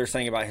here's what they're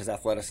saying about his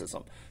athleticism.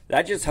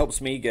 That just helps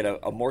me get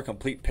a more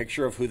complete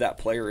picture of who that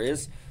player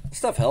is. This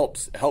stuff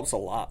helps. It helps a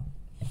lot.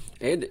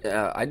 And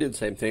I do the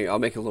same thing. I'll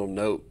make a little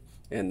note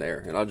in there,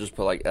 and I'll just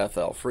put like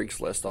FL Freaks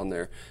List on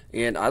there.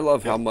 And I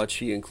love how much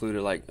he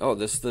included, like, oh,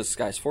 this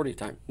guy's 40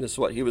 time. This is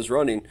what he was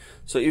running.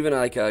 So even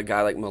like a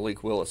guy like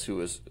Malik Willis,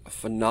 who is a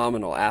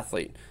phenomenal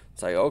athlete,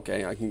 it's like,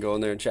 okay, I can go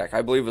in there and check.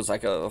 I believe it was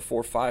like a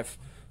 4.5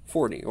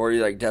 40. Or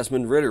like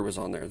Desmond Ritter was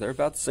on there. They're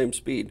about the same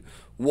speed.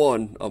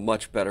 One, a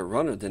much better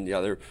runner than the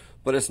other.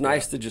 But it's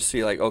nice to just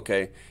see, like,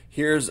 okay,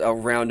 here's a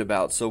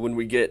roundabout. So when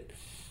we get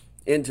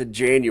into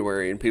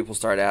January and people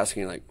start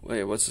asking, like,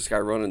 wait, what's this guy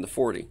running the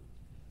 40?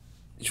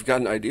 You've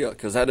got an idea,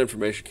 because that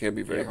information can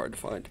be very hard to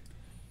find.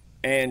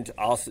 And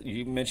also,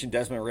 you mentioned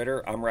Desmond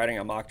Ritter. I'm writing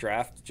a mock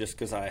draft just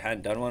because I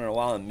hadn't done one in a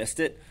while and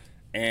missed it.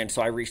 And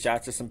so I reached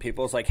out to some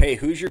people. It's like, hey,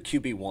 who's your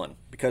QB1?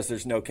 Because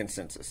there's no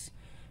consensus.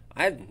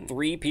 I had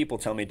 3 people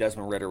tell me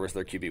Desmond Ritter was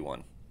their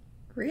QB1.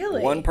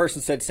 Really? One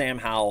person said Sam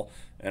Howell,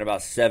 and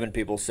about 7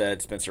 people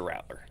said Spencer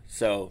Rattler.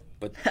 So,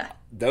 but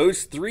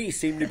those 3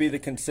 seem to be the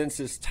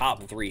consensus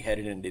top 3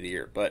 headed into the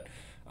year. But,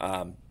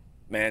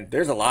 man,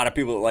 there's a lot of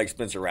people that like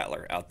Spencer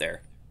Rattler out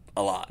there.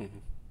 A lot. Mm-hmm.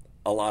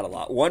 A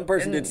lot. One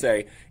person did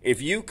say,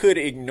 if you could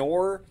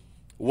ignore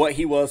what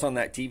he was on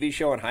that TV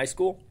show in high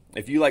school,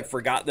 if you, like,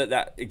 forgot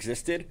that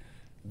existed,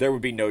 there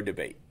would be no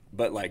debate.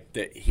 But, like,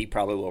 that he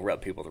probably will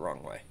rub people the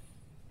wrong way.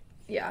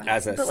 Yeah.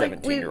 As a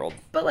 17-year-old.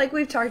 But, like,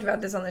 we've talked about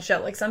this on the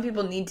show. Like, some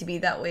people need to be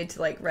that way to,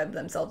 like, rev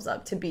themselves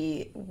up to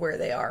be where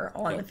they are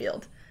on the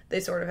field. They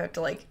sort of have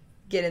to, like,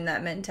 get in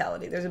that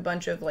mentality. There's a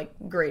bunch of, like,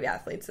 great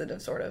athletes that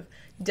have sort of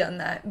done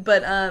that.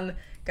 But,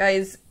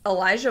 guys,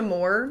 Elijah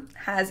Moore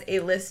has a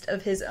list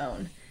of his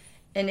own.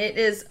 And it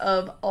is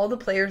of all the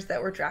players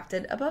that were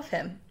drafted above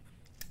him.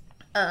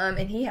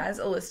 And he has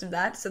a list of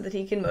that so that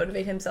he can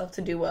motivate himself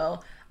to do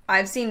well.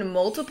 I've seen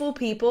multiple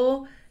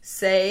people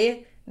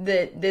say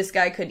that this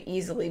guy could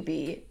easily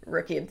be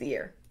Rookie of the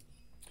Year.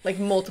 Like,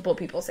 multiple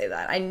people say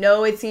that. I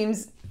know it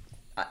seems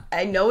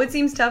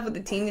tough with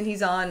the team that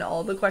he's on,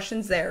 all the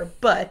questions there,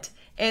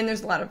 and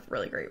there's a lot of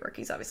really great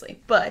rookies, obviously.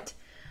 But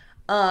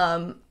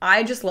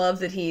I just love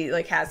that he,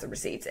 like, has the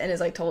receipts and is,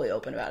 like, totally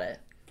open about it.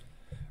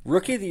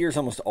 Rookie of the Year is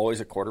almost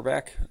always a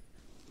quarterback.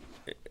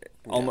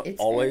 It's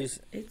Always.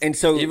 it's And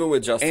so, Even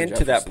with Justin and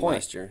Jefferson to that point,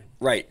 last year.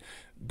 Right.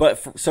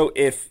 But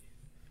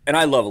and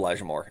I love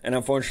Elijah Moore. And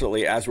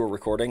unfortunately, as we're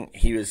recording,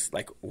 he was,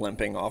 like,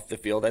 limping off the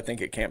field, I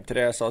think, at camp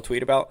today. I saw a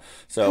tweet about.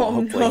 So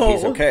hopefully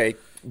he's okay.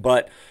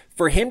 But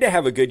for him to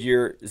have a good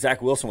year,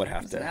 Zach Wilson would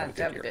have to have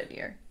a good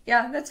year.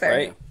 Yeah, that's fair.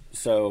 Right?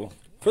 So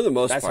For the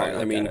most that's how part, I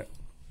look mean, at it.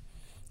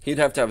 he'd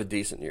have to have a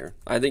decent year.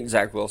 I think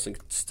Zach Wilson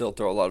could still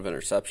throw a lot of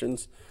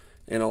interceptions,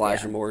 and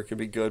Elijah Moore could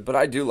be good. But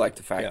I do like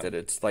the fact that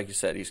it's, like you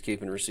said, he's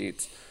keeping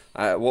receipts.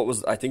 I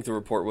think the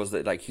report was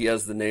that, like, he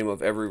has the name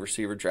of every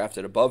receiver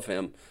drafted above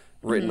him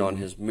written on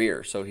his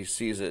mirror, so he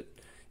sees it,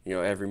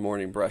 every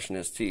morning brushing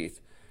his teeth.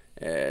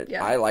 And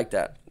I like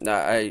that.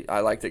 I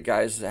like that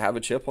guys have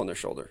a chip on their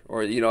shoulder.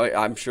 Or,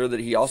 I'm sure that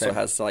he also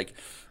has, like,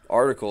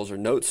 articles or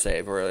notes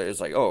saved where it's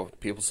like, oh,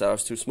 people said I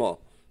was too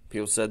small.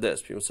 People said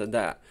this. People said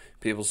that.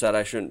 People said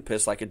I shouldn't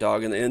piss like a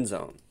dog in the end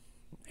zone.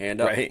 Hand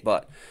up. Right.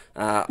 But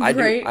I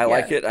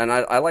like it, and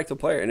I like the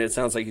player. And it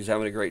sounds like he's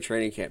having a great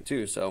training camp,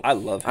 too. So I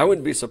love him. I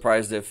wouldn't be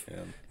surprised if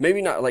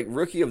maybe not, like,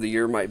 Rookie of the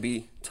Year might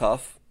be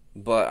tough,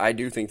 but I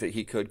do think that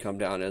he could come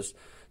down as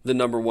the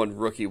number 1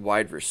 rookie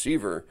wide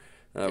receiver,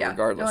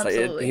 regardless. No,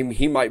 absolutely.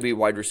 He might be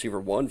wide receiver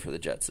 1 for the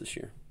Jets this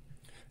year.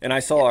 And I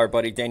saw our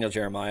buddy Daniel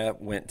Jeremiah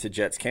went to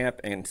Jets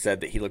camp and said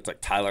that he looked like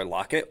Tyler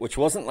Lockett, which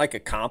wasn't like a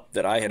comp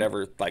that I had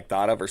ever, like,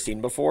 thought of or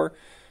seen before.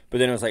 But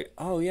then I was like,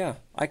 oh, yeah,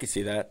 I could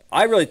see that.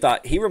 I really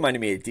thought he reminded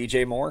me of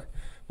DJ Moore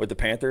with the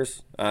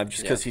Panthers,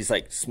 just because he's,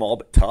 like, small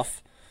but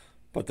tough.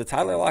 But the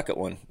Tyler Lockett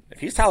one, if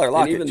he's Tyler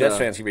Lockett, Jets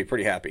fans can be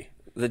pretty happy.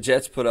 The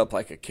Jets put up,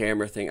 like, a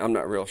camera thing. I'm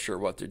not real sure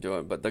what they're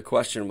doing, but the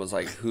question was,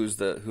 like, who has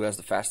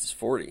the fastest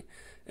 40?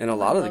 And a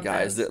lot of the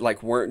guys that,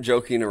 like, weren't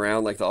joking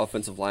around, like the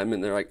offensive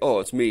linemen, they're like, oh,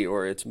 it's me,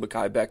 or it's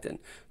Mekhi Becton.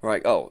 We're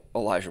like, oh,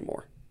 Elijah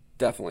Moore.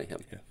 Definitely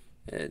him. Yeah.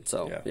 And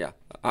so,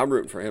 I'm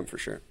rooting for him for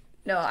sure.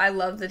 No, I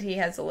love that he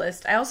has a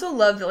list. I also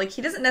love that, like,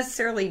 he doesn't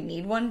necessarily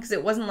need one because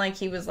it wasn't like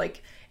he was,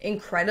 like,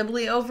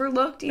 incredibly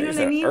overlooked. You know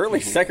what I mean?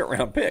 Early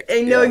second-round pick.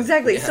 I know,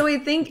 exactly. Yeah. So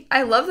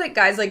I love that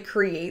guys, like,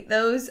 create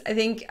those. I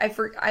think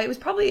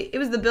it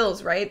was the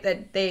Bills, right?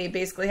 That they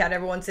basically had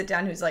everyone sit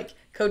down who's like,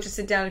 coaches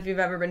sit down if you've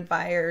ever been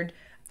fired.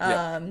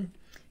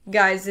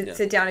 Guys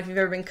sit down if you've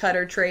ever been cut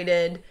or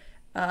traded.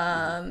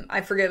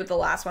 I forget what the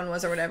last one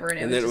was or whatever,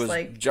 and then it was just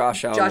like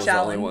Josh Allen was the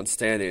only one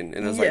standing,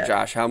 and it was like,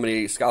 Josh, how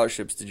many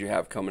scholarships did you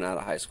have coming out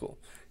of high school?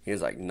 He was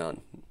like,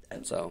 none.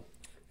 So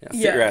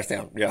sit your ass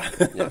down. Yeah.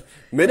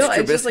 Mitch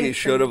Trubisky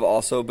should have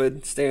also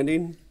been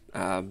standing,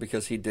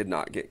 because he did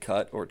not get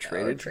cut or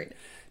traded.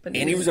 But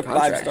And he was a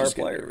Contract 5-star just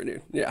getting player.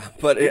 renewed. Yeah,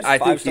 but was I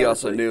think he 5-star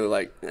also player. knew,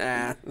 like,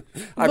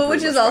 But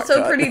which is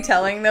also pretty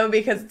telling, though,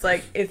 because it's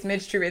like, it's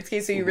Mitch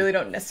Trubisky, so you really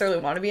don't necessarily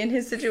want to be in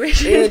his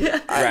situation.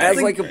 And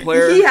as like a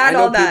player, he had I know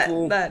all that.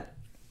 people- that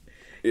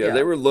Yeah, Yeah.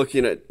 they were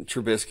looking at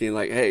Trubisky and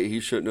like, hey, he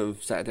shouldn't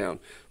have sat down.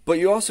 But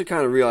you also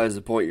kind of realize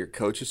the point your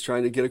coach is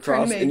trying to get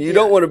across, make, and you yeah.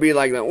 don't want to be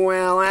like that.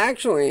 Well,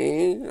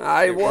 actually,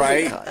 I wasn't.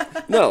 Right.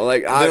 cut." No,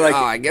 like I, They're like,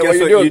 I get guess what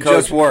you're doing, you coach.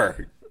 just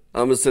were.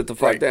 I'm gonna sit the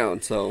fuck Right.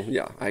 down. So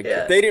yeah, I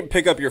get. If they didn't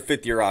pick up your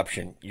 5th-year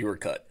option, you were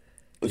cut.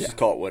 Let's just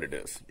call it what it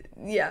is.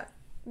 yeah,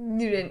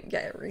 you didn't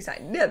get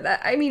re-signed. Yeah,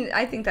 that, I mean,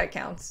 I think that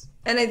counts.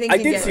 And I think I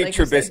you did get, see like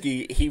you said-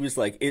 Trubisky. He was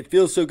like, "It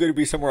feels so good to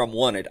be somewhere I'm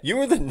wanted." You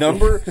were the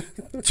number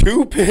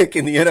 2 pick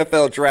in the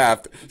NFL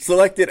draft,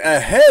 selected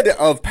ahead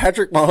of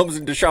Patrick Mahomes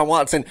and Deshaun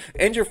Watson,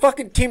 and your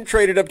fucking team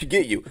traded up to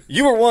get you.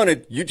 You were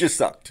wanted. You just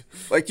sucked.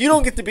 Like, you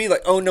don't get to be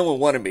like, "Oh, no one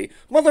wanted me."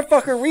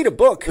 Motherfucker, read a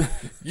book.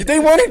 They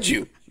wanted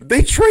you.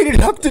 They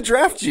traded up to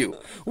draft you.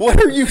 What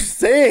are you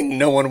saying?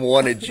 No one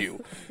wanted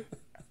you.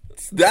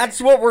 That's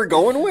what we're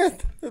going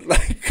with.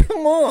 Like,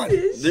 come on. Do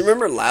you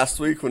remember last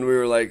week when we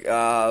were like,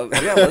 yeah,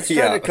 let's try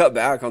Yeah. to cut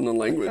back on the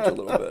language a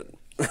little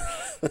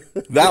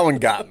bit? That one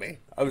got me.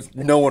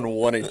 No one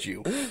wanted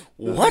you.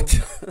 What?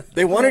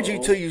 They wanted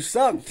you till you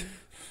sucked.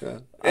 Yeah.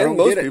 I And don't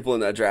most get it. people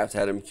in that draft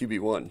had him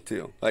QB1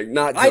 too. Like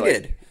not. I like-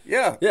 did.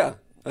 Yeah. Yeah,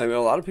 I mean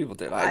a lot of people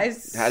did. I I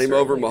had him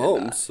over certainly did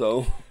Mahomes. not.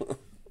 So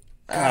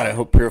God, I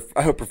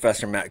hope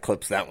Professor Matt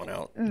clips that one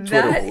out. Twitter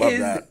That will love is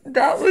that.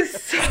 that was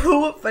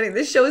so funny.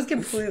 This show is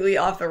completely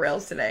off the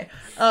rails today.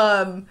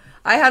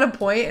 I had a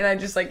point and I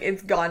just like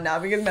it's gone now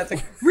because Matt's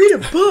like, read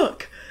a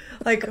book.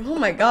 Like, oh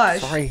my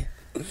gosh. Sorry.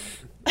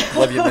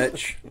 Love you,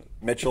 Mitch.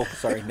 Mitchell.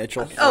 Sorry,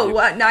 Mitchell. Oh,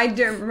 what? Now I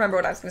didn't remember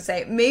what I was going to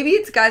say. Maybe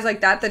it's guys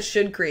like that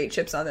should create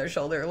chips on their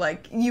shoulder.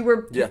 Like, you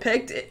were Yeah,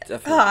 picked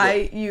definitely,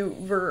 high, you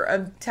were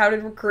a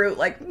touted recruit.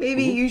 Like,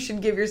 maybe you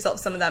should give yourself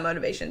some of that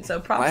motivation. So I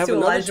props have to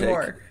another Elijah take.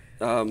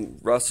 Moore.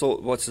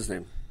 Russell, what's his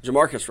name?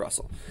 Jamarcus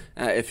Russell.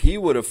 If he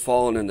would have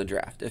fallen in the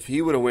draft, if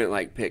he would have went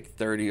like pick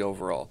 30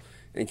 overall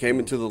and came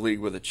into the league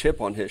with a chip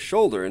on his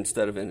shoulder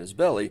instead of in his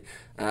belly,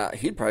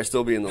 he'd probably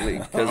still be in the league.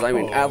 Because I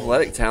mean,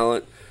 athletic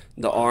talent,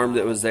 the arm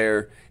that was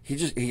there,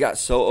 he got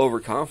so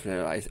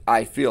overconfident.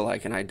 I feel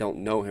like, and I don't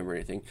know him or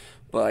anything,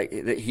 but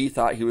like that he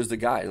thought he was the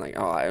guy. And like,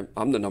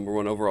 I'm the number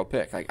 1 overall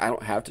pick. Like I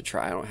don't have to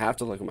try. I don't have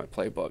to look at my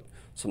playbook,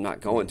 so I'm not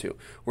going to.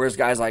 Whereas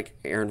guys like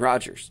Aaron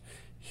Rodgers,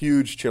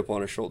 huge chip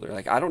on his shoulder.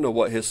 Like I don't know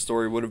what his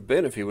story would have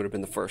been if he would have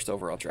been the 1st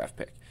overall draft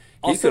pick. He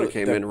Also, could have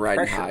came the in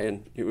riding pressure. high,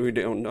 and we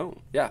don't know.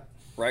 Yeah,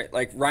 Right?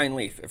 Like Ryan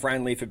Leaf. If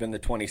Ryan Leaf had been the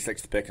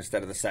 26th pick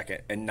instead of the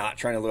 2nd and not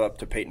trying to live up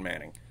to Peyton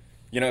Manning,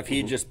 if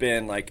he'd just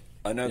been like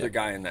another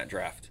guy in that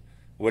draft,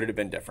 would it have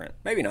been different?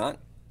 Maybe not,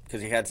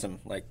 because he had some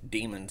like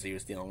demons he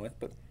was dealing with,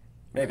 but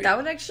maybe. That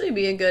would actually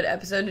be a good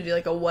episode to do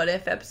like a what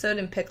if episode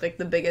and pick like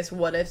the biggest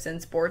what ifs in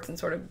sports and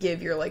sort of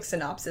give your like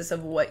synopsis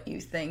of what you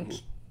think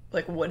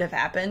like would have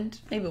happened.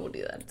 Maybe we'll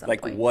do that at some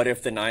Like, point. what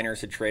if the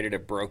Niners had traded a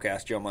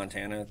broke-ass Joe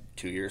Montana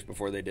 2 years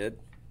before they did?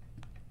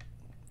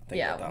 Think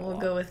Yeah, about that a we'll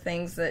lot. go with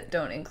things that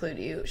don't include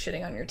you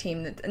shitting on your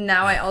team.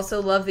 Now I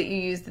also love that you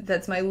used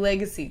that's my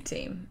legacy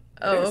team.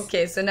 Oh, is.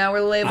 okay. So now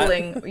we're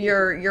labeling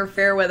your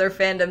fair weather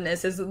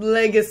fandomness as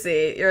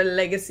legacy. You're a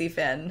legacy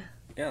fan.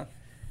 Yeah.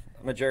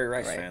 I'm a Jerry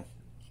Rice Right. fan.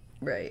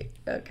 Right.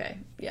 Okay.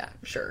 Yeah,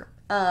 sure.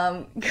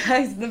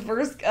 Guys, the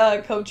first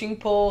coaching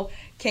poll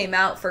came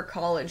out for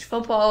college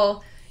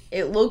football.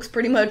 It looks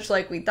pretty much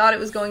like we thought it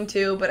was going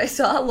to, but I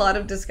saw a lot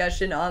of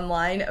discussion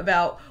online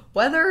about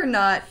whether or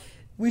not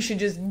we should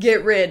just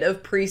get rid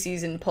of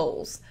preseason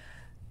polls.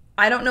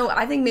 I don't know.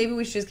 I think maybe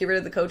we should just get rid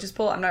of the coaches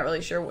poll. I'm not really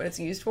sure what it's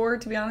used for,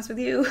 to be honest with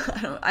you.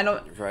 I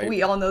don't. Right.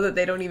 We all know that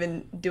they don't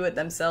even do it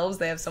themselves.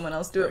 They have someone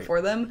else do it Right.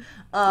 for them.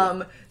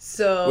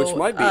 So which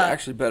might be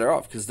actually better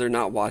off because they're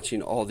not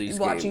watching all these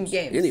Watching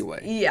games.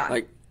 anyway. Yeah.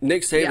 like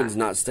Nick Saban's Yeah.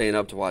 not staying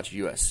up to watch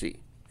USC.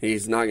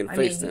 He's not going to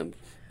face mean, them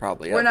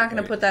probably. we're ever, not going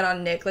right? to put that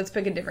on Nick. Let's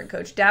pick a different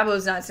coach.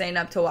 Dabo's not staying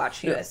up to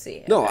watch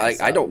USC. No, Okay,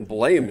 I so- don't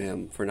blame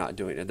him for not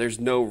doing it. There's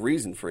no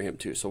reason for him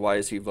to. So why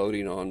is he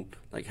voting on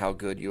like how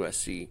good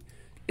USC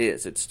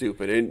is? It's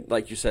stupid. And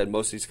like you said,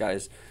 most of these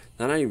guys,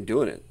 they're not even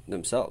doing it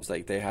themselves.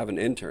 Like they have an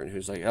intern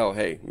who's like, oh,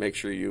 hey, make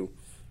sure you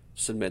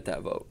submit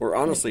that vote. Or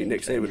honestly,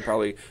 Nick Saban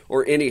probably,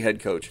 or any head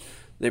coach,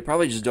 they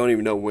probably just don't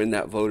even know when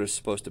that vote is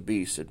supposed to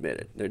be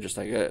submitted. They're just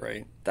like,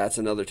 Right. that's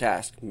another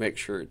task. Make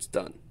sure it's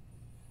done.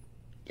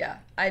 Yeah,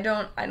 I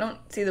don't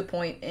see the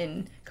point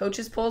in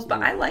coaches polls,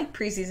 but I like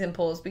preseason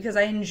polls because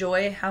I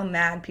enjoy how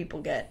mad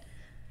people get.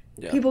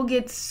 Yeah. People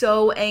get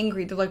so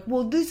angry. They're like,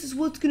 "Well, this is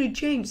what's going to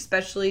change,"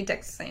 especially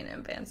Texas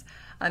A&M fans.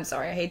 I'm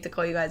sorry, I hate to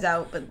call you guys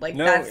out, but like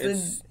No,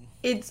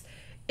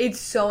 it's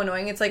so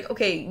annoying. It's like,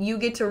 okay, you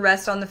get to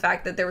rest on the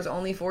fact that there was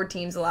only 4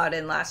 teams allowed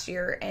in last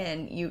year,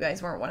 and you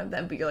guys weren't one of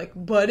them. But you're like,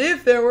 but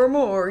if there were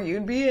more,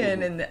 you'd be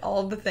in, and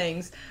all the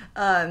things.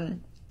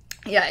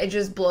 Yeah, it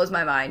just blows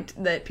my mind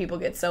that people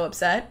get so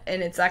upset,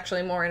 and it's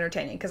actually more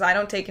entertaining because I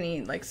don't take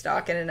any like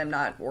stock in it. I'm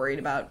not worried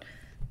about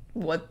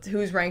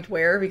who's ranked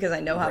where because I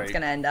know how it's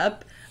going to end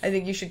up. I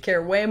think you should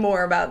care way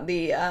more about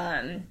the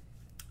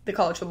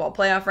college football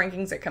playoff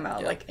rankings that come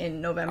out like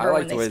in November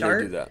when they start.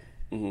 They do that.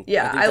 Mm-hmm.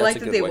 Yeah, I like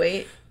that they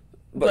wait.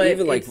 But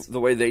even like the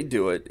way they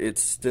do it,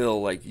 it's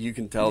still like you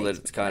can tell that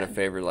it's kind of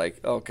favored.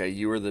 Like, okay,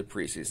 you were the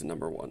preseason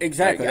number one.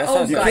 Exactly.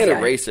 Like, you can't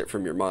erase it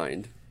from your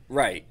mind.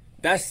 Right.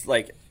 That's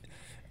like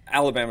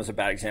Alabama's a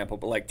bad example,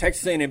 but like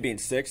Texas A&M being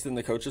sixth in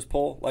the coaches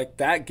poll, like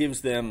that gives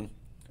them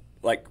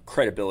like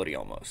credibility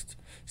almost.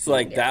 So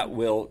like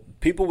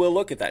people will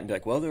look at that and be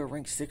like, well, they were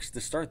ranked sixth to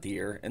start the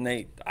year, and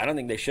I don't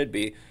think they should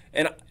be.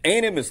 And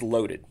A&M is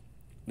loaded.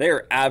 They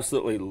are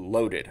absolutely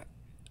loaded,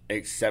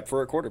 except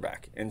for a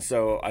quarterback. And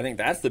so I think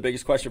that's the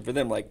biggest question for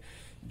them. Like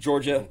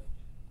Georgia,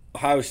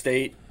 Ohio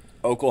State,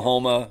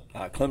 Oklahoma,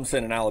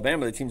 Clemson, and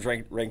Alabama, the teams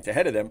ranked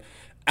ahead of them.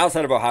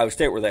 Outside of Ohio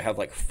State, where they have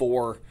like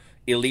 4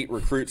 elite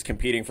recruits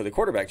competing for the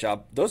quarterback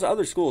job, those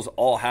other schools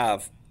all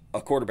have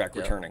a quarterback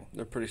returning.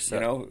 They're pretty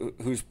set.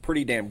 Who's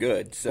pretty damn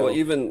good. So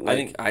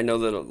even I know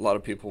that a lot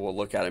of people will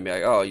look at it and be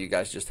like, oh, you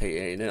guys just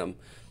hate A&M.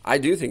 I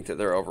do think that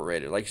they're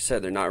overrated. Like you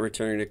said, they're not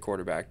returning a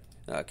quarterback.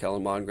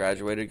 Kellen Mond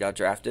graduated, got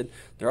drafted.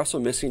 They're also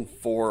missing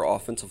 4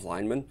 offensive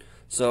linemen.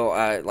 So,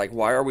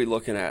 why are we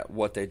looking at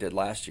what they did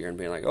last year and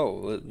being like,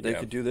 oh, they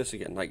could do this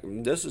again? Like,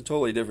 this is a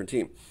totally different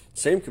team.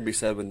 Same could be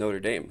said with Notre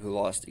Dame, who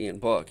lost Ian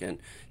Book and,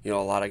 a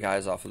lot of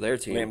guys off of their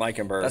team. Mike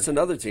and Bird. That's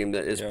another team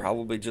that is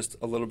probably just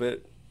a little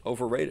bit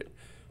overrated.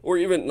 Or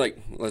even,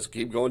 let's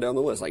keep going down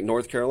the list. Like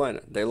North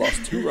Carolina, they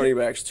lost 2 running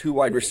backs, 2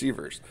 wide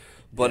receivers.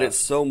 But it's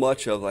so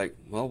much of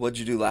what'd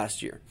you do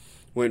last year?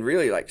 When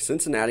really,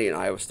 Cincinnati and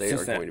Iowa State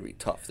are going to be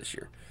tough this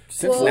year.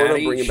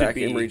 Cincinnati bringing back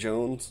Emory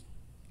Jones.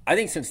 I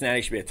think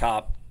Cincinnati should be a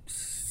top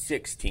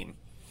 6 team.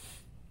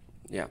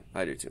 Yeah,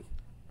 I do too.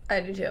 I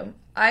do too.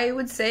 I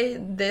would say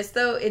this,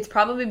 though, it's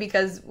probably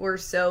because we're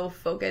so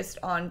focused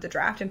on the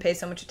draft and pay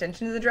so much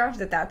attention to the draft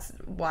that's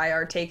why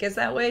our take is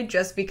that way,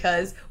 just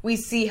because we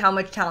see how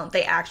much talent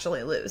they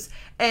actually lose.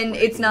 And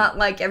it's not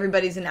like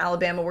everybody's in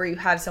Alabama where you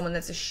have someone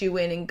that's a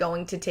shoe-in and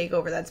going to take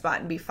over that spot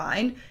and be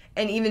fine.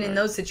 And even in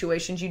those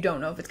situations, you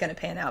don't know if it's going to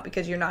pan out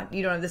because you don't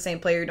have the same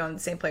player, you don't have the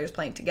same players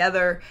playing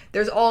together.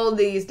 There's all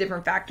these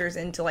different factors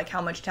into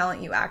how much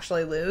talent you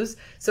actually lose.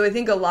 So I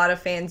think a lot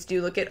of fans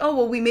do look at, oh,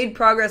 well, we made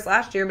progress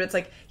last year, but it's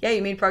like, yeah,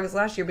 you made progress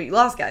last year, but you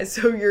lost guys,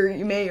 so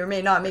you may or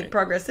may not make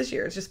progress this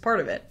year. It's just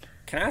part of it.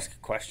 Can I ask a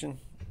question?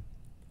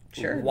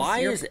 Sure. Why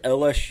is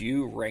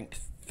LSU ranked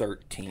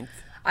 13th?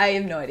 I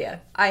have no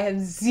idea. I have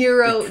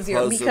zero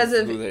because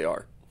of who they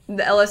are.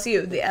 The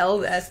LSU, the L,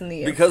 the S, and the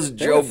U. Because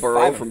Joe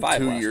Burrow from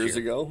 2 years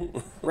ago.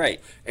 Right.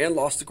 And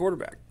lost the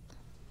quarterback.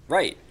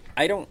 Right.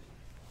 I don't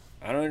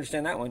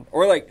understand that one.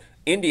 Or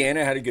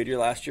Indiana had a good year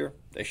last year.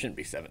 They shouldn't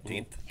be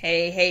 17th.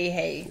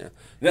 Hey. Yeah.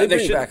 They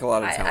bring back a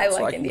lot of talent,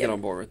 so I can get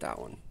on board with that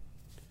one.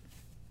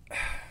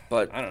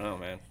 But I don't know,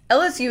 man.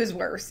 LSU is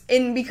worse,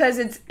 and because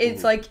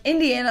it's like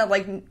Indiana,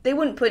 they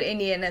wouldn't put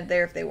Indiana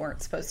there if they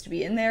weren't supposed to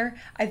be in there.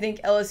 I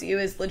think LSU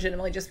is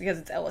legitimately just because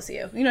it's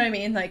LSU. You know what I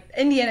mean?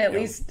 Indiana at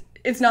least.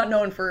 It's not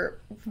known for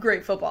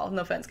great football.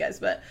 No offense, guys,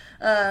 but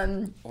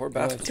or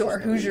basketball to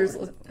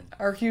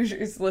our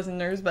Hoosiers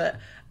listeners, but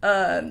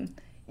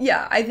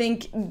yeah, I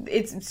think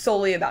it's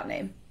solely about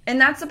name, and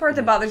that's the part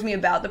that bothers me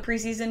about the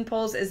preseason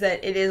polls is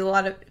that it is a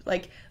lot of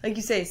like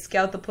you say,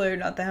 scout the player,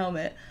 not the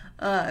helmet.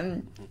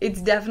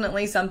 It's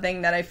definitely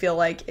something that I feel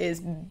like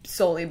is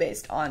solely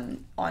based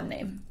on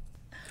name.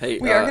 Hey,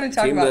 we are going to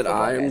talk about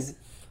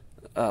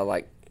football,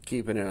 guys.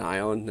 Keeping an eye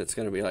on that's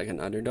going to be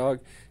an underdog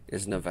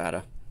is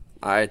Nevada.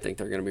 I think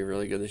they're going to be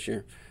really good this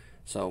year.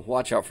 So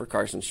watch out for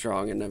Carson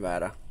Strong in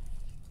Nevada.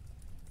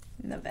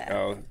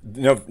 Oh,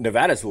 no,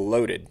 Nevada's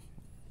loaded.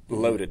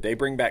 Loaded. They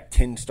bring back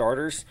 10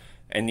 starters,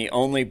 and the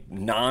only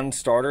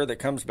non-starter that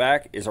comes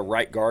back is a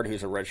right guard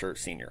who's a redshirt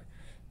senior.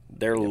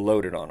 They're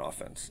loaded on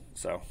offense.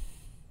 So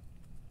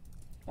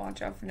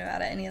watch out for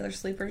Nevada. Any other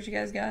sleepers you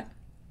guys got?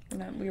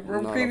 We're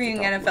previewing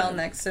NFL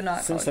next, so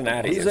not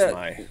Cincinnati. Who's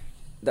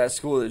that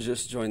school that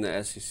just joined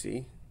the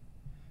SEC?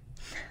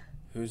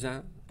 Who's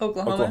that?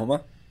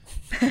 Oklahoma?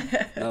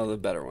 No, the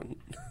better one.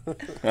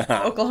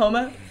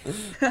 Oklahoma?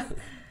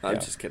 I'm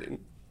just kidding.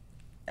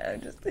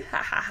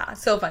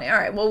 So funny. All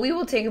right, well, we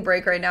will take a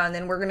break right now, and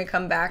then we're going to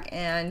come back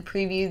and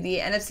preview the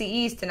NFC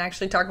East and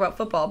actually talk about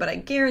football, but I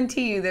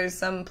guarantee you there's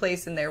some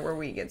place in there where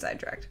we get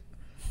sidetracked.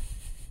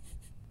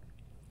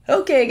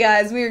 Okay,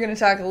 guys, we are going to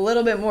talk a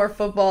little bit more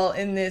football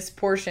in this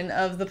portion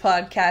of the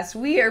podcast.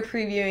 We are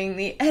previewing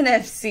the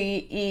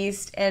NFC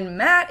East, and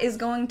Matt is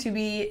going to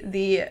be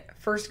the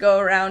first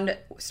go-around,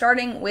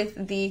 starting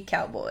with the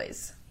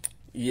Cowboys.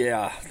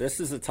 Yeah, this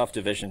is a tough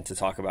division to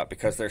talk about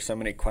because there's so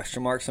many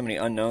question marks, so many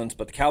unknowns,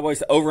 but the Cowboys,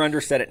 the over-under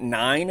set at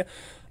 9.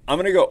 I'm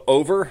going to go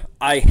over.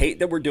 I hate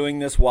that we're doing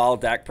this while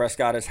Dak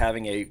Prescott is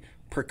having a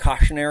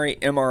precautionary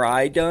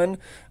MRI done.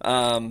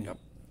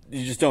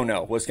 You just don't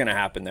know what's going to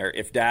happen there.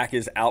 If Dak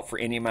is out for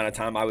any amount of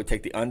time, I would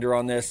take the under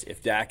on this.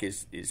 If Dak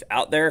is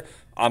out there,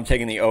 I'm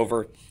taking the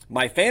over.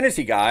 My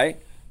fantasy guy,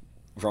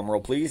 drum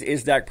roll please,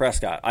 is Dak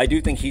Prescott. I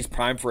do think he's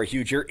primed for a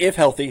huge year, if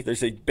healthy.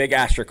 There's a big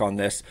asterisk on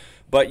this.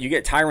 But you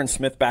get Tyron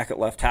Smith back at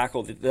left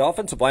tackle. The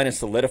offensive line is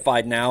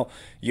solidified now.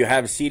 You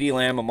have CeeDee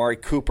Lamb, Amari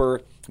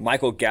Cooper,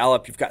 Michael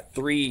Gallup. You've got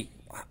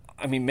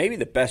maybe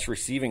the best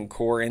receiving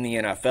core in the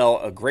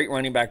NFL, a great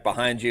running back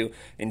behind you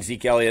in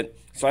Zeke Elliott.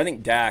 So I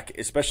think Dak,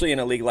 especially in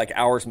a league like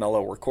ours,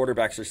 Mello, where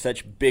quarterbacks are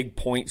such big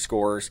point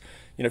scorers,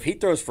 if he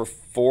throws for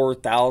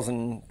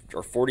 4,000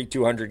 or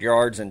 4,200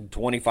 yards and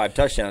 25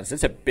 touchdowns,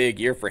 it's a big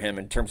year for him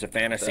in terms of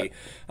fantasy.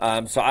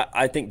 So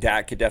I think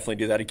Dak could definitely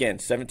do that again.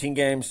 17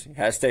 games,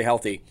 has to stay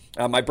healthy.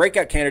 My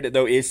breakout candidate,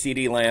 though, is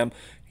CeeDee Lamb.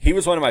 He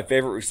was one of my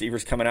favorite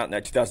receivers coming out in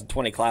that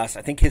 2020 class.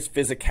 I think his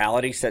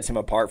physicality sets him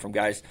apart from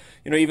guys,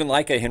 even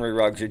like a Henry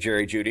Ruggs or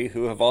Jerry Jeudy,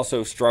 who have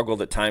also struggled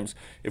at times.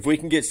 If we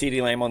can get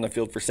CeeDee Lamb on the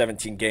field for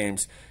 17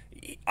 games,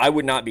 I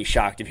would not be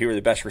shocked if he were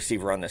the best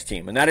receiver on this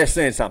team. And that is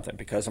saying something,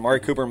 because Amari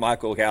Cooper and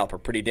Michael Gallup are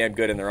pretty damn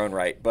good in their own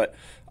right. But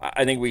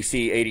I think we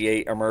see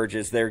 88 emerge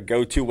as their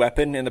go-to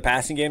weapon in the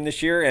passing game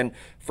this year. And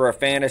for a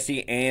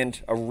fantasy and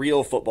a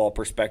real football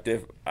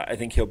perspective, I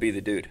think he'll be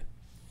the dude.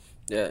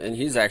 Yeah, and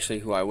he's actually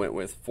who I went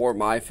with for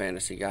my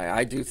fantasy guy.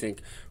 I do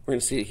think we're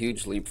going to see a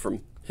huge leap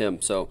from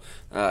him. So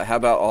how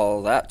about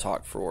all that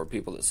talk for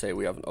people that say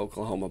we have an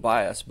Oklahoma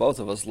bias? Both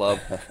of us love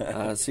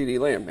CeeDee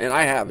Lamb, and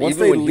I have. Once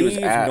even they when leave he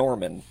was at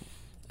Norman.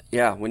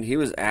 Yeah, when he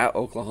was at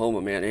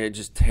Oklahoma, man, it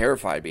just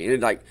terrified me.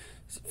 It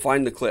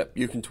find the clip.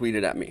 You can tweet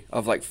it at me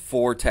of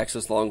 4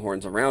 Texas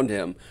Longhorns around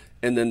him,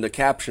 and then the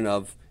caption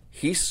of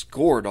he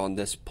scored on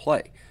this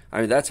play. I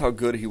mean, that's how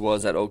good he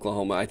was at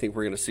Oklahoma. I think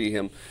we're going to see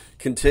him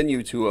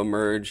continue to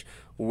emerge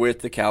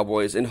with the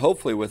Cowboys and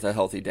hopefully with a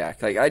healthy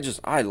Dak.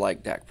 I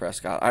like Dak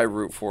Prescott. I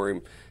root for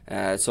him.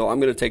 So I'm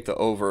going to take the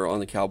over on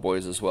the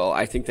Cowboys as well.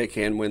 I think they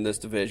can win this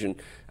division.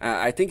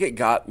 I think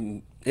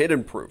it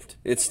improved.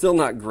 It's still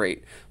not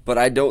great, but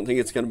I don't think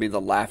it's going to be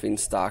the laughing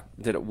stock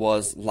that it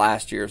was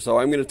last year. So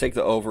I'm going to take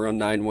the over on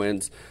 9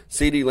 wins.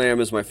 CeeDee Lamb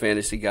is my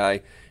fantasy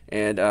guy,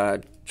 and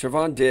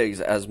Trevon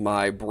Diggs as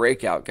my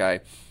breakout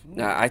guy.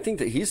 Now, I think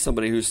that he's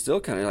somebody who's still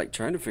kind of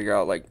trying to figure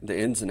out the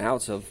ins and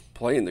outs of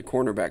playing the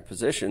cornerback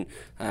position.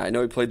 I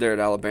know he played there at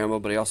Alabama,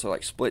 but he also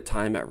split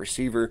time at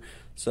receiver.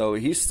 So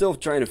he's still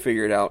trying to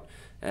figure it out.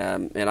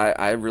 And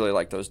I really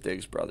like those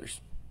Diggs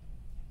brothers.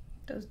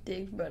 Those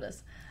Diggs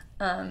brothers.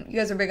 You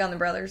guys are big on the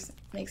brothers.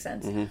 Makes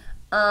sense. Mm-hmm.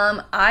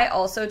 I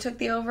also took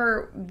the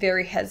over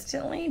very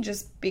hesitantly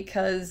just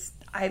because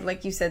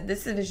like you said,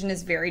 this division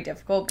is very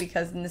difficult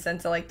because in the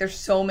sense of there's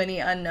so many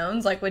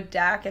unknowns. With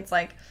Dak, it's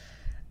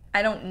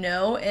I don't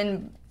know,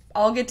 and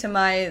I'll get to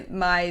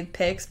my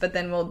picks, but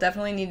then we'll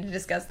definitely need to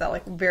discuss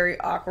that very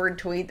awkward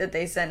tweet that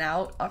they sent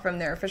out from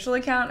their official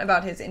account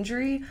about his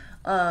injury,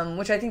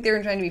 which I think they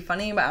were trying to be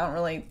funny, but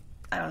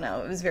I don't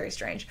know, it was very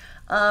strange.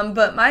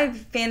 But my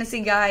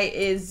fantasy guy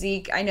is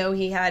Zeke. I know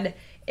he had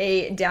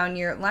a down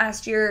year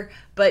last year,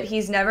 but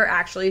he's never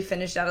actually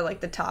finished out of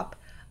the top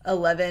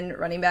 11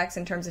 running backs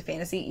in terms of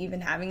fantasy, even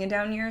having a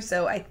down year.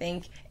 So I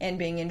think, and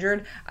being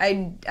injured,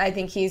 I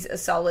think he's a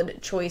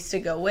solid choice to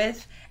go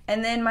with.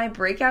 And then my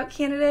breakout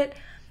candidate,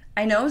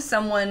 I know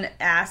someone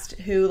asked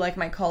who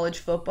my college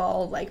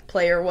football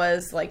player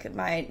was,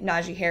 my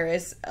Najee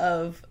Harris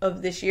of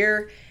this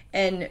year.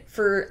 And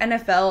for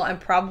NFL, I'm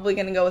probably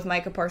going to go with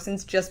Micah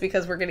Parsons just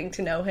because we're getting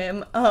to know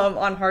him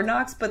on Hard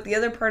Knocks. But the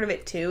other part of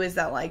it too is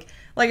that like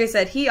I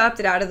said, he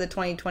opted out of the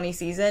 2020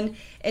 season,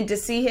 and to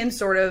see him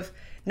sort of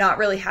not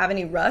really have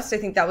any rust, I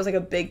think that was a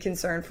big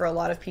concern for a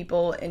lot of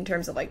people in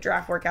terms of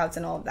draft workouts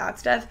and all of that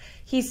stuff.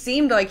 He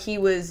seemed like he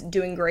was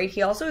doing great.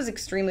 He also is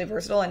extremely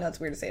versatile. I know it's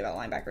weird to say about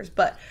linebackers,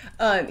 but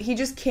he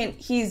just can't.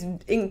 He's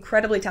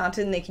incredibly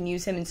talented, and they can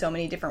use him in so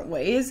many different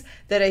ways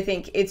that I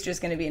think it's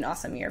just going to be an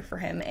awesome year for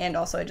him. And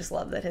also, I just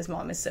love that his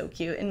mom is so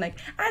cute, and I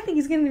think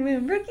he's going to be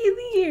Rookie of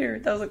the Year.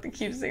 That was the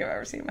cutest thing I've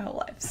ever seen in my whole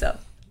life. So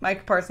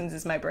Micah Parsons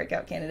is my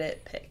breakout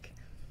candidate pick.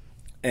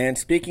 And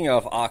speaking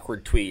of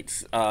awkward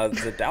tweets,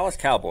 the Dallas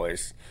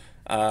Cowboys,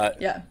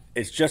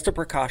 it's just a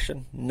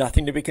precaution,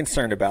 nothing to be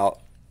concerned about.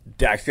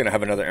 Dak's going to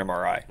have another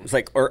MRI.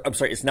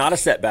 It's not a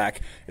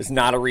setback. It's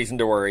not a reason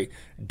to worry.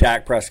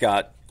 Dak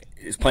Prescott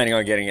is planning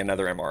on getting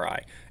another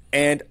MRI.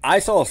 And I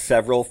saw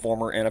several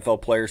former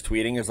NFL players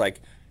tweeting,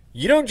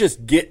 you don't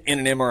just get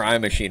in an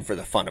MRI machine for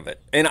the fun of it.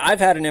 And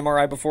I've had an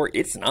MRI before.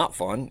 It's not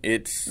fun.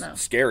 It's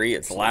scary.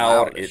 It's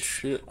loud.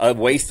 It's a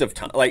waste of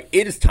time.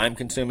 It is time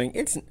consuming.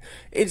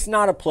 It's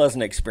not a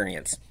pleasant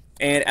experience.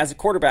 And as a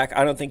quarterback,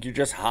 I don't think you're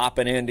just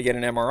hopping in to get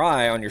an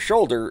MRI on your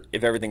shoulder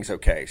if everything's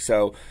okay.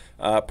 So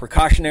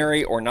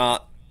precautionary or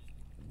not,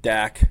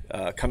 Dak,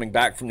 coming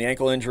back from the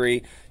ankle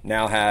injury,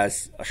 now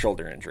has a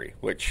shoulder injury,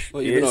 which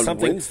is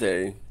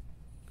something.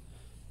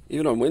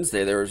 Even on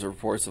Wednesday, there was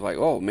reports of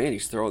oh man,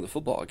 he's throwing the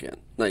football again.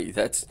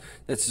 That's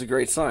a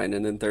great sign.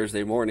 And then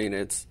Thursday morning,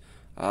 it's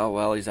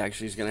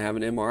he's going to have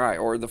an MRI.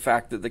 Or the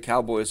fact that the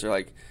Cowboys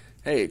are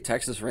hey,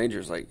 Texas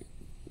Rangers,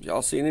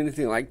 y'all seen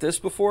anything like this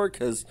before?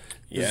 Because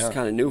this is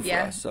kind of new for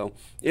us. So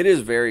it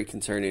is very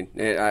concerning.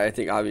 And I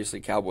think obviously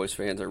Cowboys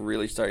fans are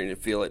really starting to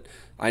feel it.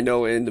 I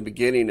know in the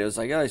beginning it was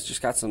he's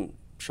just got some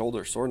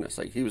shoulder soreness.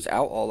 He was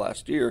out all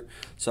last year,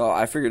 so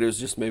I figured it was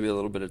just maybe a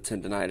little bit of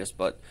tendonitis,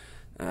 but.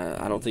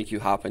 I don't think you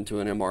hop into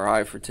an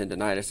MRI for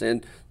tendonitis,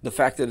 and the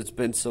fact that it's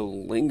been so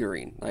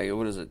lingering. Like,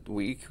 what is it,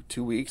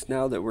 2 weeks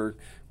now that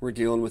we're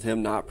dealing with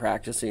him not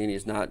practicing.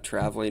 He's not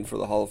traveling for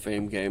the Hall of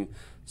Fame game.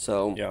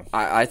 So yeah.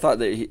 I thought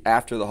that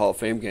after the Hall of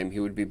Fame game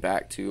he would be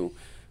back to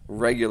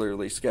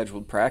regularly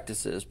scheduled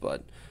practices,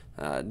 but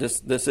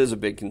this is a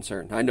big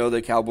concern. I know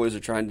the Cowboys are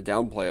trying to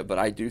downplay it, but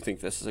I do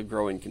think this is a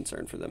growing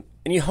concern for them.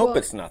 And you hope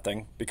it's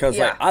nothing because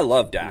I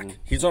love Dak.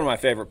 He's one of my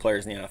favorite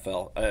players in the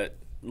NFL.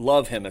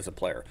 Love him as a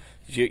player.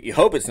 You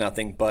hope it's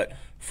nothing, but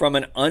from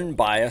an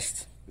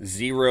unbiased,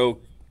 zero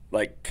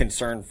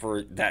concern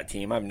for that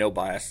team, I have no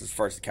bias as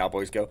far as the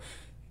Cowboys go.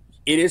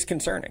 It is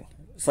concerning.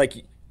 It's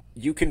like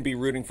you can be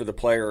rooting for the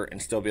player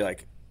and still be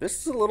like,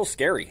 this is a little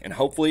scary, and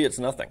hopefully it's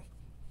nothing.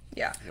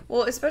 Yeah.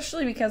 Well,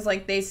 especially because,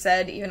 they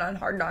said, even on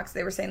Hard Knocks,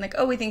 they were saying,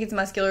 oh, we think it's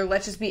muscular.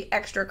 Let's just be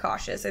extra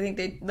cautious. I think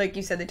they, like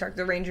you said, they talked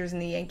to the Rangers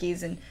and the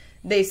Yankees, and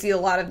they see a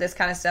lot of this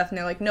kind of stuff, and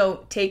they're like,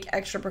 no, take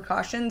extra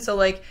precautions.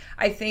 So,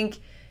 I think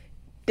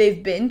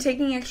they've been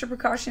taking extra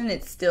precaution.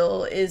 It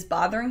still is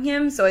bothering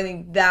him. So I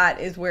think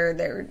that is where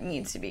there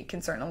needs to be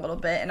concern a little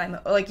bit. And I'm,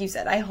 like you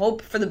said, I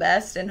hope for the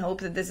best and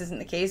hope that this isn't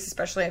the case,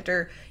 especially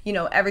after,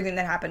 everything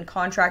that happened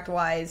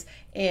contract-wise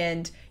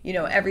and,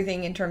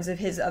 everything in terms of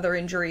his other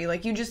injury.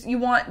 You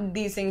want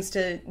these things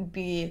to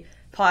be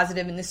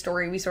positive in the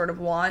story we sort of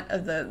want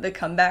of the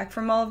comeback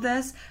from all of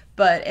this,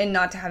 and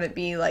not to have it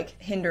be,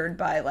 hindered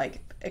by,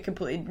 a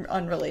completely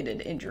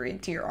unrelated injury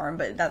to your arm.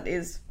 But that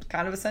is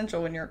kind of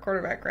essential when you're a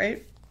quarterback,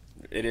 right?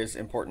 It is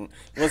important.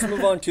 Let's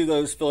move on to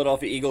those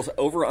Philadelphia Eagles.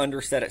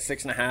 Over-under set at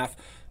 6.5.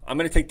 I'm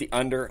going to take the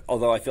under,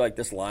 although I feel like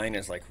this line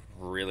is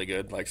really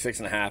good.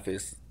 6.5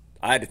 is.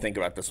 I had to think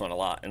about this one a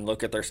lot and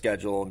look at their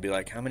schedule and be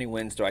like, how many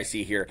wins do I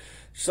see here?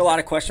 Just a lot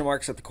of question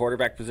marks at the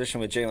quarterback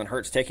position with Jalen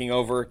Hurts taking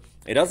over.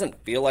 It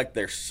doesn't feel like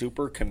they're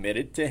super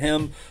committed to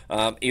him.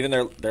 Even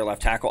their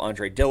left tackle,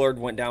 Andre Dillard,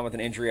 went down with an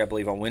injury, I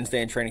believe, on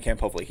Wednesday in training camp.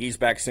 Hopefully he's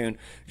back soon.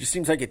 It just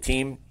seems like a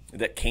team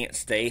that can't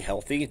stay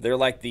healthy. They're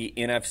like the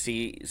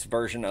NFC's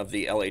version of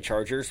the LA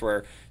Chargers,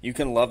 where you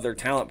can love their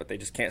talent, but they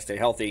just can't stay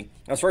healthy.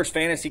 As far as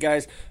fantasy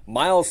guys,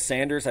 Miles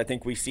Sanders, I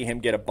think we see him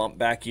get a bump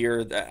back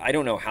year. I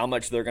don't know how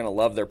much they're going to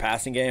love their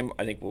passing game.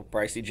 I think we'll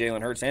probably see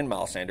Jalen Hurts and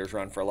Miles Sanders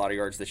run for a lot of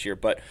yards this year,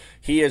 but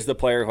he is the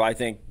player who I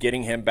think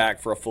getting him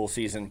back for a full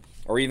season,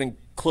 or even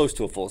close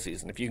to a full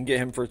season, if you can get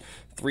him for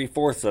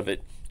 3/4 of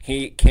it,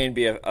 he can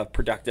be a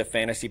productive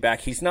fantasy back.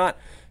 He's not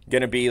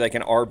going to be like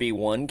an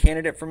RB1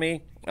 candidate for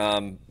me,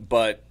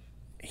 but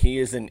he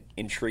is an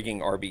intriguing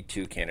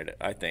RB2 candidate,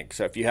 I think.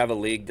 So if you have a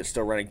league that's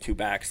still running two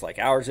backs like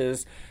ours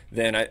is,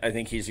 then I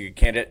think he's a good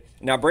candidate.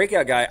 Now,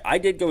 breakout guy, I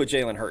did go with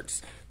Jalen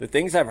Hurts. The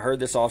things I've heard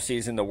this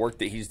offseason, the work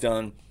that he's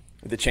done,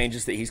 the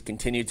changes that he's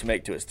continued to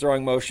make to his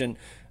throwing motion,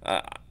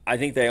 I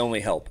think they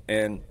only help.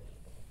 And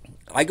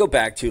I go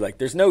back to,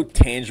 there's no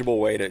tangible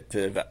way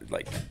to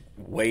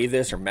weigh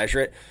this or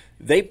measure it.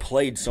 They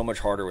played so much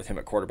harder with him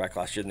at quarterback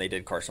last year than they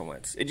did Carson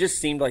Wentz. It just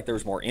seemed like there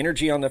was more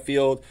energy on the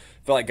field.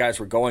 I felt like guys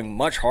were going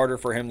much harder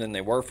for him than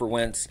they were for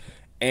Wentz.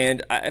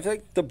 And I feel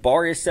like the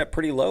bar is set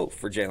pretty low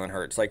for Jalen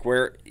Hurts,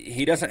 where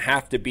he doesn't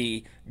have to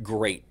be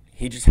great.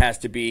 He just has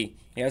to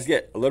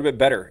get a little bit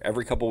better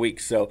every couple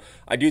weeks. So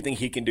I do think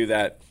he can do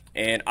that,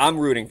 and I'm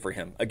rooting for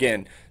him.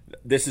 Again,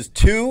 this is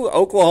 2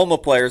 Oklahoma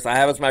players I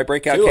have as my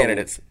breakout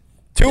candidates.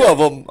 Two of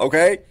them,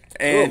 okay?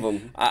 And 2 of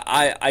them.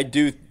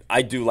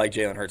 I do like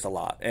Jalen Hurts a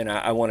lot, and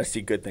I want to see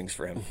good things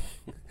for him.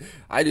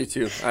 I do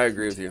too. I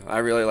agree with you. I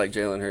really like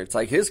Jalen Hurts.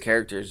 His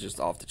character is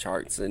just off the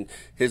charts, and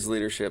his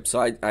leadership.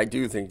 So I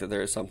do think that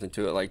there is something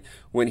to it.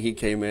 When he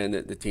came in,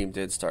 the team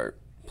did start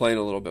playing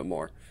a little bit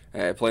more,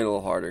 playing a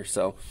little harder.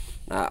 So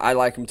I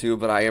like him too,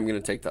 but I am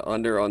going to take the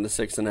under on the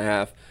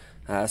 6.5.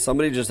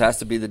 Somebody just has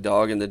to be the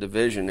dog in the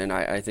division, and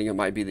I think it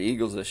might be the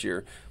Eagles this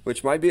year,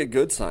 which might be a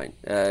good sign.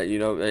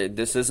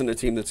 This isn't a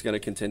team that's going to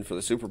contend for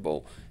the Super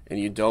Bowl, and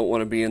you don't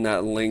want to be in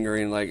that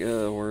lingering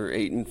we're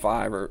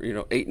 8-5 or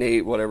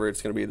 8-8, whatever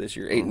it's going to be this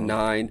year,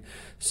 8-9.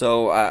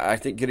 So I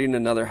think getting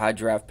another high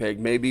draft pick,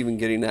 maybe even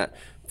getting that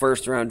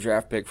first round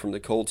draft pick from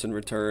the Colts in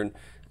return,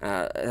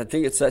 I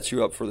think it sets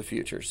you up for the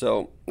future.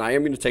 So I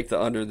am going to take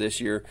the under this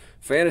year.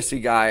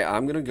 Fantasy guy,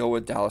 I'm going to go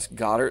with Dallas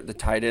Goedert, the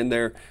tight end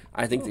there.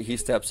 I think that he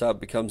steps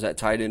up, becomes that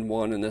tight end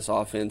 1 in this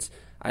offense.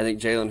 I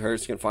think Jalen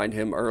Hurts can find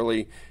him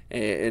early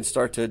and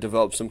start to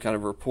develop some kind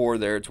of rapport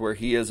there to where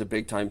he is a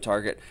big-time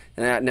target.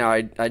 And now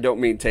I don't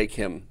mean take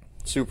him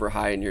super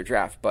high in your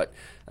draft, but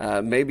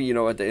maybe,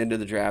 at the end of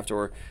the draft,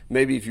 or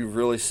maybe if you've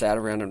really sat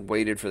around and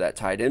waited for that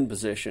tight end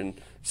position,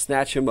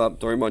 snatch him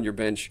up, throw him on your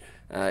bench,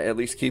 at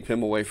least keep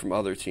him away from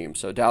other teams.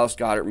 So Dallas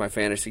Goedert, my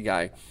fantasy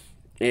guy.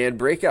 And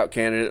breakout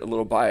candidate, a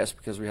little biased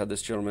because we had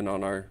this gentleman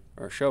on our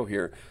show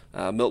here,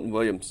 Milton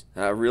Williams.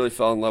 I really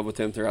fell in love with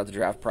him throughout the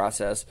draft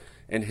process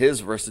and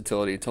his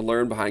versatility to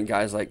learn behind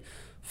guys like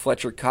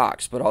Fletcher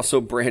Cox, but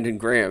also Brandon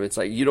Graham. It's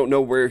you don't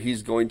know where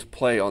he's going to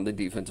play on the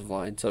defensive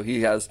line. So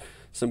he has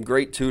some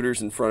great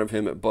tutors in front of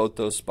him at both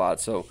those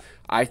spots. So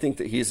I think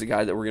that he's the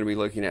guy that we're going to be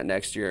looking at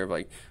next year.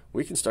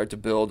 We can start to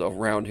build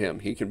around him.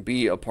 He can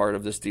be a part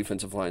of this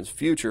defensive line's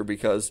future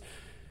because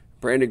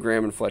Brandon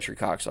Graham and Fletcher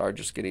Cox are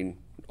just getting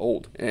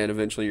old, and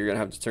eventually you're going to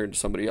have to turn to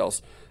somebody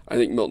else. I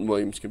think Milton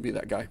Williams can be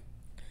that guy.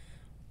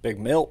 Big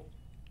Milt.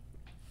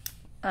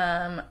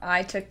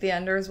 I took the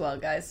under as well,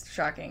 guys.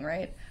 Shocking,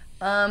 right?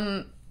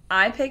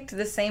 I picked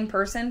the same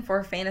person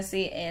for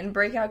fantasy and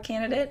breakout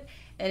candidate,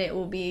 and it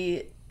will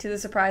be to the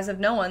surprise of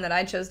no one that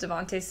I chose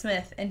Devontae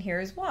Smith, and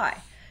here's why.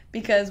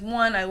 Because,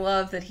 one, I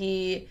love that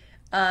he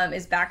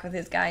is back with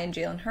his guy in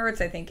Jalen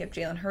Hurts. I think if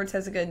Jalen Hurts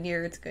has a good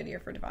year, it's a good year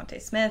for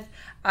Devontae Smith.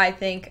 I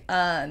think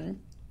I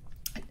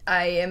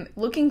am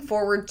looking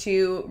forward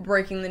to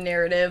breaking the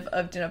narrative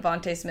of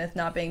Devontae Smith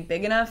not being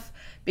big enough,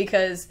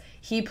 because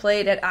he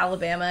played at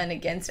Alabama and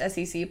against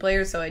SEC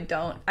players, so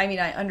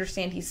I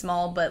understand he's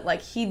small, but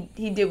like he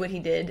did what he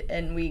did,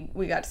 and we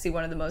got to see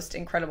one of the most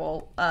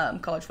incredible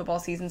college football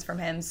seasons from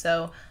him.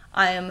 So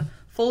I am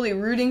fully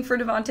rooting for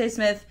Devontae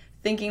Smith,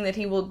 thinking that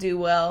he will do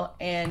well,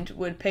 and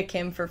would pick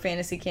him for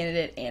fantasy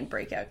candidate and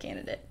breakout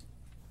candidate.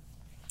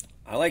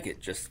 I like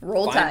it. Just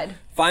Roll Tide.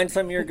 Find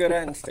something you're good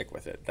at and stick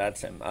with it.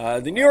 That's him.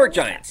 The New York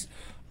Giants,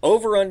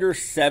 over under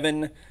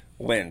 7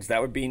 wins.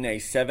 That would be a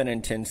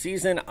 7-10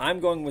 season. I'm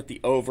going with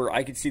the over.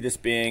 I could see this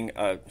being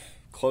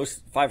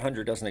close.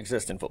 500 doesn't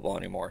exist in football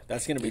anymore.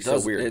 That's going to be so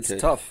weird. It's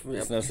tough.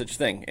 There's no such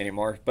thing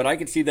anymore. But I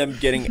could see them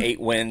getting 8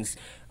 wins.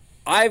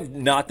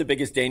 I'm not the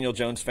biggest Daniel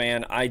Jones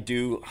fan. I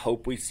do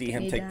hope we see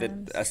him take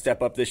a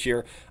step up this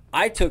year.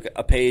 I took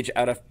a page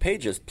out of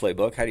Paige's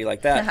playbook. How do you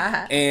like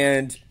that?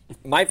 And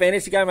my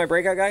fantasy guy, my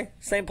breakout guy,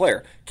 same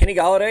player. Kenny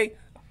Golladay,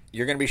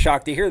 you're going to be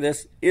shocked to hear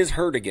this, is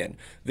hurt again.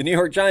 The New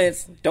York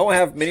Giants don't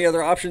have many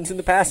other options in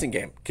the passing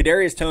game.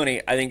 Kadarius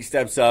Toney, I think,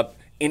 steps up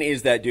and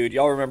is that dude.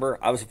 Y'all remember,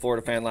 I was a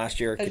Florida fan last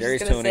year.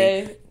 Kadarius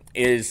Toney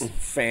is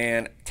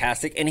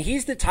fantastic. And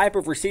he's the type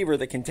of receiver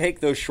that can take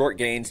those short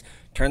gains,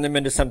 turn them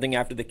into something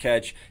after the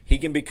catch. He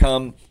can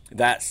become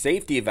that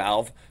safety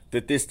valve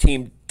that this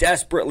team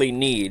desperately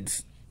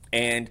needs.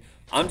 And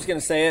I'm just going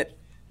to say it.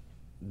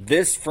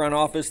 This front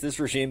office, this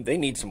regime, they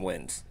need some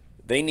wins.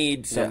 They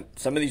need some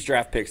of these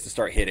draft picks to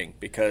start hitting,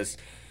 because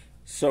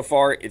so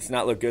far it's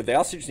not looked good. They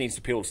also just need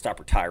some people to stop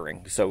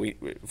retiring. So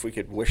if we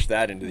could wish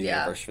that into the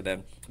universe for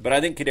them. But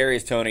I think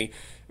Kadarius Toney,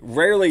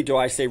 rarely do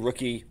I say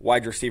rookie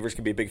wide receivers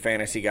can be big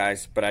fantasy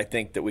guys, but I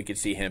think that we could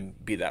see him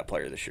be that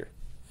player this year.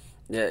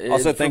 Yeah.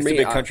 Also, thanks to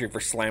Big Country for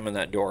slamming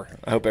that door.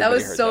 I hope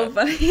everybody heard that. That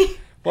was so funny.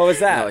 What was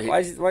that?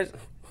 No,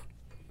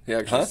 he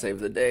actually saved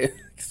the day.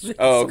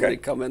 Okay.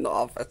 Come in the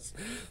office.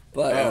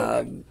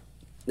 But,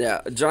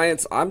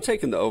 Giants, I'm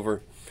taking the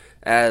over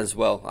as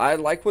well. I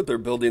like what they're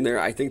building there.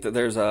 I think that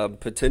there's a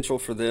potential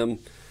for them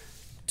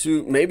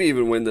to maybe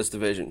even win this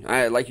division.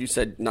 Like you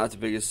said, not the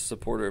biggest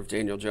supporter of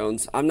Daniel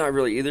Jones. I'm not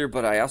really either,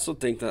 but I also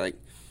think that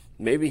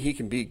maybe he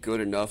can be good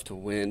enough to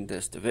win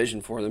this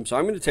division for them. So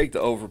I'm going to take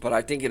the over, but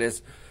I think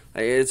it's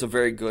a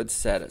very good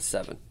set at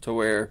 7 to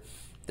where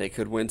they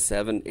could win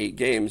 7-8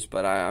 games,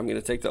 but I'm going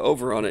to take the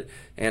over on it,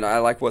 and I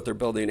like what they're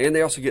building. And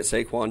they also get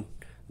Saquon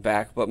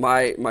back. But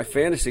my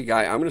fantasy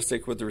guy, I'm going to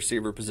stick with the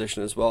receiver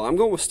position as well. I'm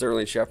going with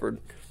Sterling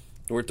Shepard.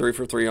 We're 3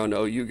 for 3 on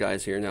OU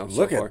guys here now.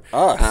 Look so at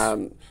far.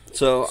 us.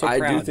 So I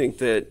proud. do think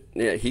that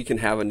he can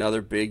have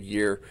another big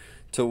year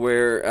to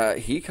where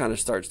he kind of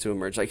starts to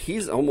emerge. Like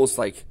he's almost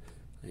like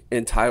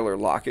in Tyler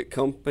Lockett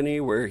company,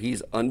 where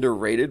he's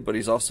underrated, but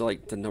he's also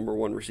like the number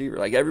 1 receiver.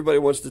 Like everybody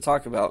wants to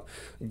talk about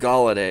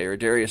Golladay or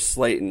Darius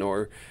Slayton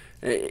or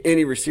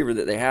any receiver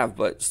that they have,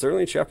 but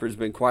Sterling Shepard's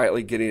been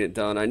quietly getting it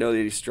done. I know that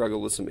he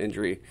struggled with some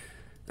injury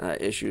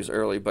issues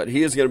early, but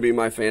he is going to be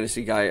my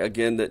fantasy guy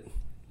again. That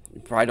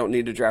probably don't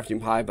need to draft him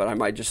high, but I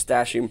might just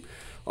stash him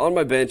on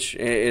my bench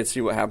and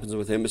see what happens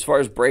with him. As far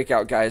as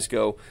breakout guys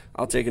go,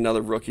 I'll take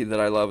another rookie that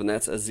I love, and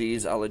that's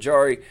Azeez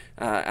Al-Ajari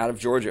out of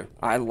Georgia.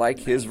 I like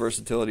his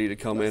versatility to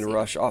come in,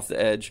 rush off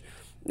the edge.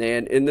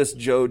 And in this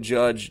Joe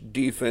Judge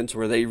defense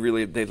where they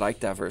like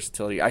that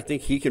versatility, I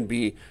think he can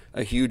be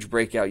a huge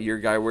breakout year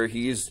guy where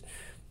he's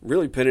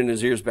really pinning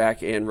his ears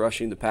back and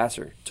rushing the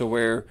passer to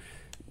where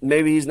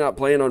maybe he's not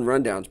playing on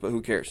rundowns, but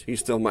who cares? He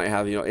still might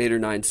have 8 or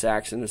 9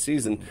 sacks in a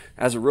season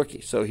as a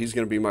rookie, so he's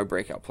going to be my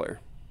breakout player.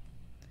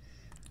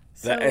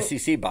 The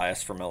SEC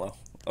bias for Melo,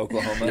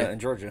 Oklahoma and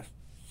Georgia.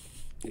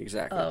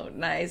 Exactly. Oh,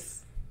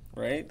 nice.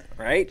 Right?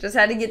 Just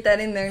had to get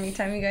that in there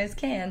anytime you guys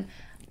can.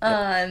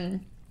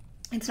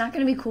 It's not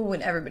going to be cool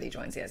when everybody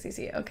joins the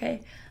SEC,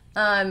 okay?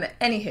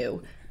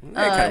 Anywho. It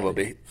kind of will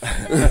be.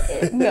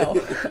 No.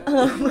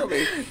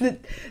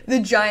 The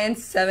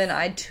Giants 7,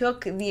 I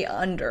took the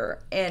under.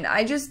 And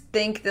I just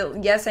think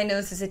that, yes, I know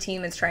this is a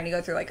team that's trying to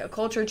go through like a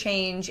culture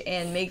change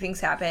and make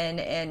things happen.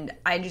 And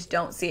I just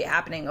don't see it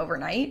happening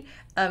overnight,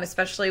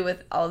 especially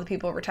with all the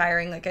people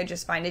retiring. Like, I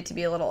just find it to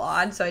be a little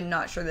odd. So I'm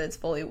not sure that it's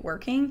fully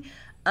working.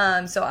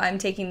 So I'm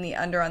taking the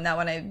under on that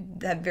one. I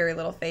have very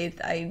little faith.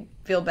 I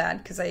feel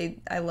bad because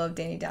I love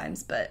Danny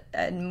Dimes, but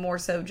more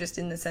so just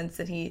in the sense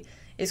that he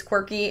is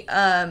quirky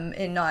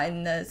and not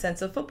in the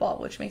sense of football,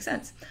 which makes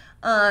sense.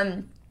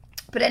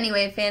 But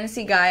anyway,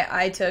 fantasy guy,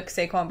 I took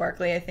Saquon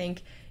Barkley. I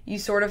think you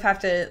sort of have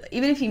to,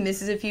 even if he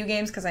misses a few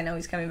games, because I know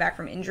he's coming back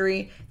from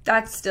injury,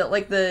 that's still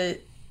like the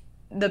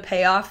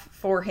payoff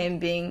for him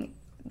being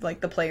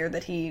like the player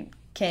that he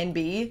can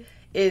be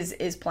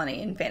is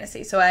plenty in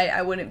fantasy. So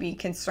I wouldn't be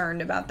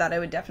concerned about that. I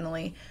would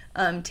definitely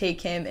take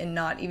him and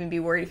not even be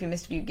worried if he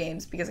missed a few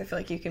games, because I feel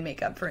like you can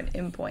make up for it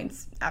in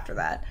points after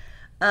that.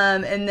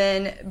 And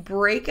then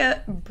break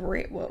up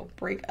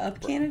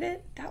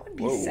candidate? That would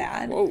be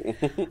sad.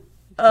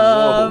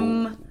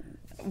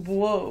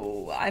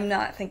 Whoa. I'm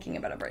not thinking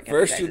about a breakup.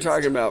 First you're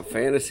talking about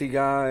fantasy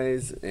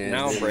guys, and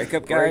now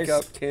breakup guys?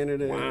 Breakup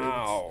candidates.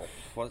 Wow.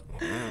 What?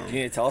 Do you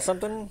need to tell us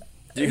something?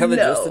 Do you have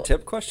just a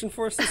tip question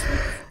for us this week?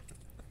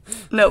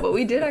 No, but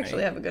we did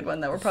actually have a good one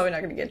that we're probably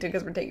not going to get to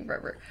because we're taking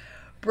forever.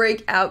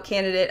 Breakout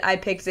candidate, I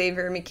picked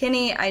Xavier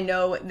McKinney. I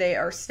know they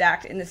are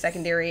stacked in the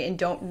secondary and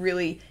don't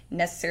really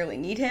necessarily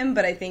need him,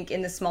 but I think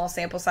in the small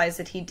sample size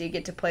that he did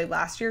get to play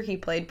last year, he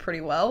played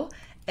pretty well.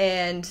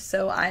 And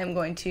so I am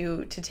going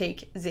to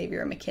take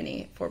Xavier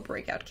McKinney for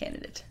breakout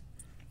candidate.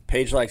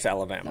 Paige likes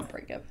Alabama. Not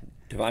breakup.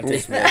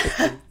 Devontae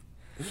Smith.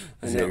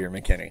 Xavier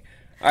McKinney.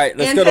 All right,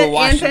 let's go to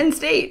Washington.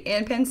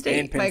 And Penn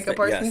State. Micah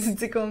Parsons and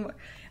Sycamore.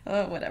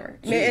 Oh, whatever.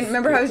 And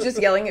remember, I was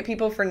just yelling at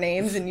people for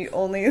names, and you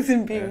only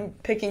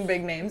isn't picking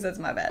big names. That's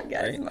my bad,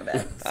 guys. Right. My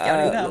bad.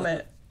 Scouting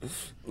helmet.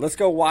 Let's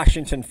go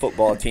Washington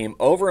football team.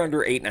 Over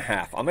under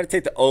 8.5. I'm going to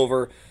take the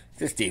over.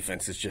 This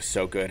defense is just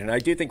so good. And I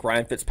do think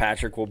Ryan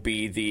Fitzpatrick will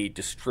be the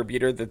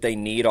distributor that they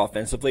need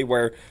offensively,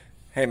 where,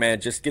 hey,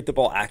 man, just get the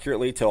ball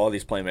accurately to all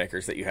these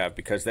playmakers that you have,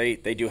 because they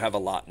do have a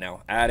lot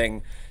now.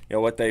 Adding,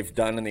 what they've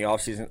done in the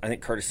offseason, I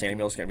think Curtis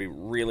Samuel is going to be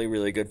really,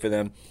 really good for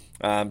them.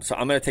 So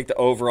I'm going to take the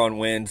over on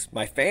wins.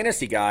 My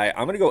fantasy guy,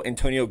 I'm going to go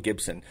Antonio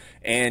Gibson.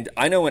 And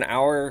I know in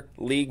our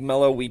league,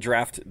 Mello, we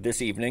draft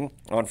this evening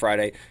on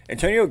Friday.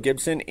 Antonio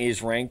Gibson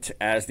is ranked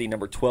as the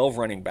number 12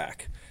 running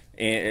back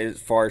as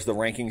far as the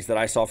rankings that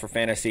I saw for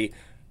fantasy.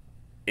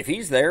 If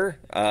he's there,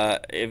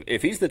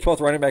 if he's the 12th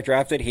running back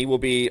drafted, he will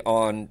be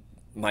on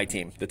my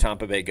team, the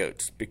Tampa Bay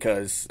Goats,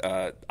 because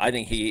I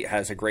think he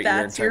has a great year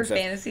in terms of... That's your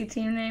fantasy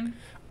team name?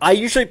 I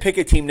usually pick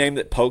a team name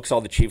that pokes all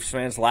the Chiefs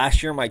fans.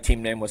 Last year, my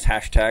team name was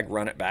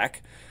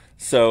 #RunItBack.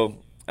 So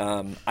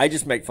I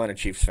just make fun of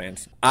Chiefs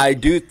fans. I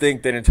do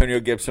think that Antonio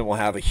Gibson will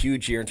have a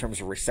huge year in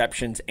terms of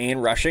receptions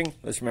and rushing.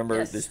 Let's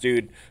remember this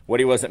dude, what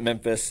he was at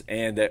Memphis,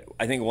 and that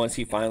I think once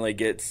he finally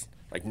gets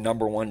like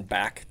number one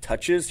back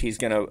touches, he's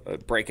going to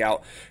break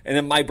out. And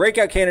then my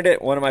breakout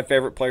candidate, one of my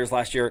favorite players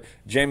last year,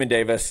 Jamin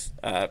Davis.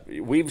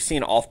 We've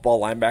seen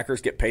off-ball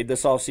linebackers get paid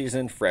this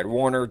offseason. Fred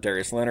Warner,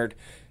 Darius Leonard.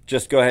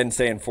 Just go ahead and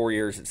say in 4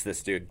 years it's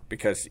this dude,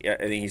 because I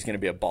think he's going to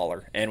be a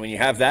baller. And when you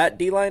have that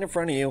D-line in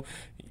front of you,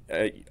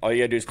 all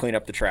you got to do is clean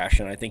up the trash,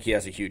 and I think he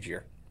has a huge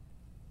year.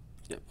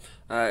 Yeah.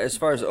 As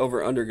far as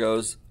over-under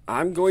goes,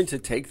 I'm going to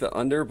take the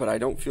under, but I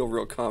don't feel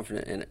real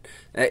confident in it.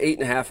 At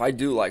 8.5, I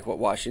do like what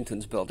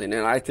Washington's building,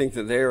 and I think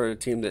that they're a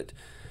team that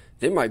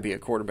they might be a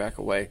quarterback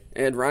away.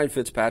 And Ryan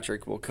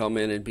Fitzpatrick will come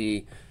in and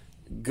be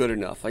good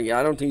enough. I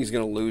don't think he's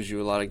going to lose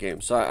you a lot of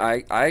games. So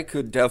I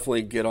could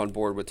definitely get on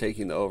board with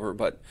taking the over,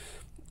 but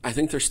I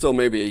think they're still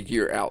maybe a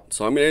year out.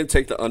 So I'm going to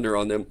take the under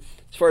on them.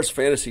 As far as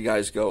fantasy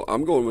guys go,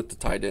 I'm going with the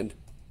tight end.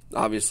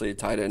 Obviously,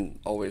 tight end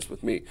always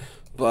with me.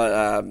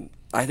 But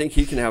I think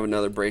he can have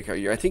another breakout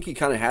year. I think he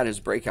kind of had his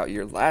breakout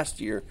year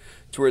last year,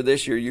 to where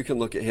this year you can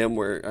look at him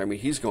where,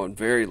 he's going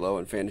very low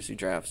in fantasy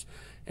drafts.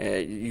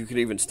 You could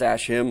even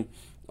stash him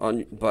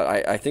on,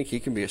 but I think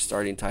he can be a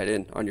starting tight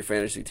end on your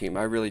fantasy team.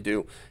 I really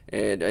do.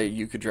 And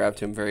you could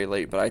draft him very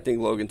late. But I think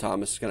Logan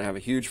Thomas is going to have a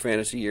huge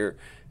fantasy year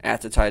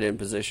at the tight end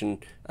position.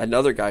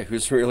 Another guy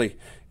who's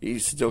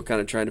he's still kind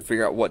of trying to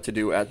figure out what to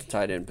do at the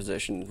tight end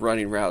position,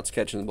 running routes,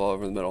 catching the ball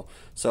over the middle.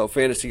 So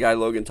fantasy guy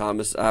Logan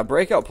Thomas.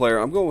 Breakout player,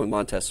 I'm going with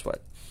Montez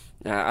Sweat.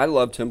 I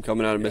loved him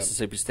coming out of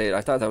Mississippi State. I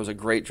thought that was a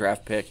great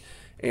draft pick.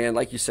 And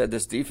like you said,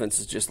 this defense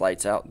is just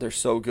lights out. They're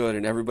so good,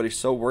 and everybody's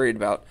so worried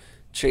about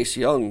Chase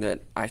Young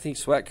that I think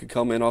Sweat could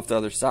come in off the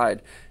other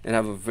side and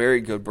have a very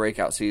good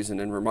breakout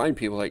season and remind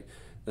people,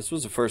 this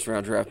was a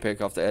first-round draft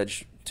pick off the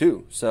edge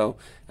too. So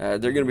they're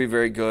going to be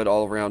very good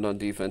all around on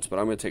defense, but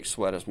I'm going to take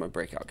Sweat as my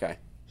breakout guy.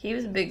 He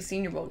was a big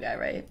Senior Bowl guy,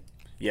 right?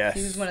 Yes.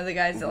 He was one of the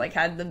guys that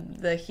had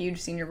the huge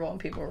Senior Bowl, and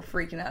people were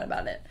freaking out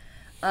about it.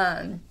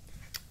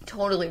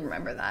 Totally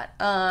remember that.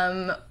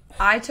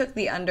 I took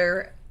the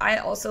under. I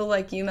also,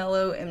 like you,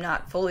 Mello, am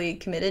not fully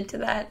committed to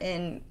that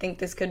and think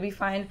this could be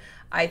fine.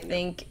 I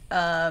think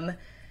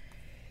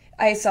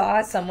I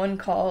saw someone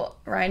call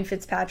Ryan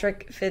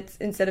Fitzpatrick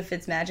instead of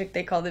Fitzmagic,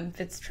 they called him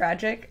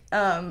Fitztragic.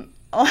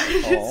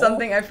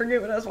 Something, I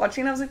forget what I was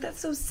watching, and I was like, that's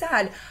so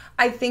sad.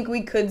 I think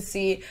we could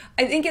see,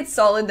 I think it's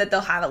solid that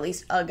they'll have at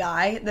least a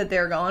guy that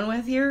they're going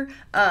with here.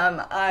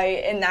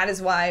 And that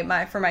is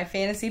why for my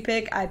fantasy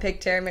pick, I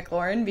picked Terry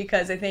McLaurin,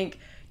 because I think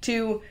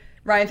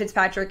Ryan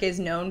Fitzpatrick is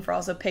known for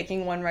also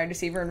picking one wide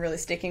receiver and really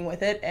sticking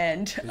with it.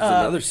 And he's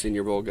another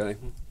Senior Bowl guy.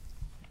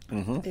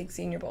 Mm-hmm. Big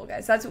Senior Bowl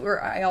guys. That's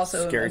where I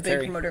also am a big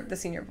Terry. promoter of the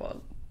Senior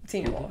Bowl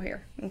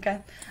here. Okay.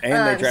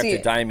 And they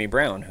drafted Diami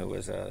Brown, who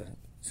was a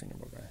Senior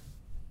Bowl guy.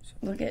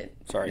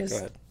 Sorry, go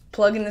ahead.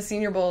 Plugging the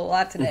Senior Bowl a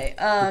lot today.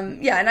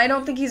 And I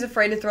don't think he's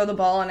afraid to throw the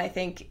ball, and I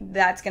think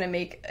that's going to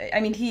make.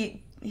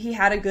 he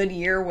had a good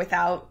year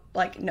without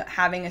like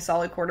having a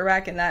solid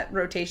quarterback in that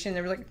rotation.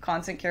 There was like a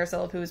constant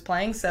carousel of who was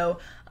playing. So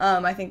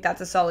I think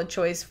that's a solid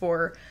choice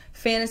for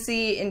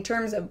fantasy. In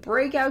terms of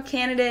breakout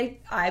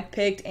candidate, I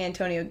picked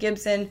Antonio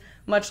Gibson.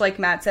 Much like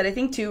Matt said, I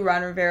think too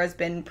Ron Rivera has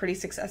been pretty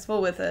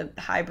successful with a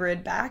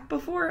hybrid back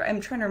before. I'm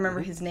trying to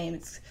remember his name.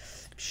 It's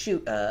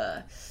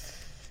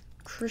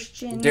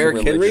Christian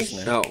Derrick Henry?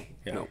 No.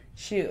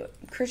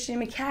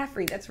 Christian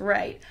McCaffrey. That's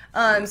right.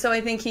 So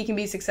I think he can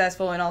be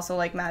successful, and also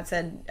like Matt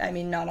said, I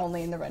mean, not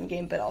only in the run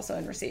game but also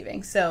in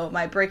receiving. So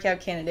my breakout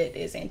candidate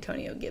is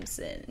Antonio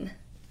Gibson.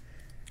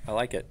 I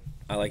like it.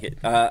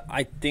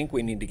 I think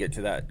we need to get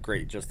to that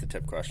great just the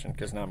tip question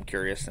because now I'm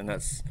curious, and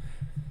that's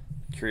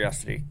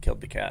curiosity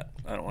killed the cat.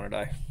 I don't want to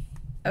die.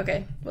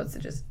 Okay, what's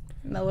it just?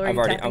 Mellow, I'm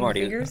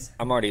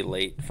already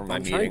late for my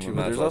I'm meeting. trying to,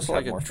 but there's also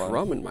like a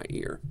drum in my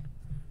ear.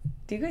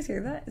 Do you guys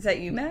hear that? Is that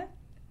you, Matt?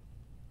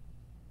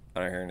 I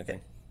don't hear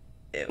anything.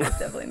 It was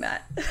definitely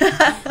Matt.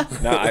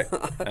 No.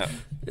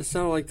 It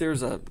sounded like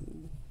there's a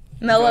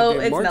Mellow.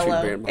 goddamn It's marching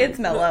mellow. band It's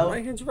behind- mellow. No,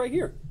 my hands are right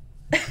here.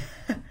 I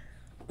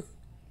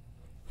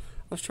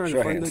was trying Show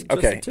to find hands. the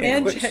Okay.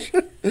 And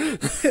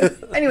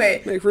question.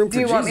 Anyway, Make room do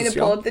you for want me to Jesus,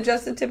 pull y'all. up the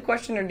just a tip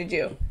question, or did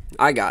you?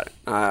 I got it.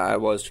 I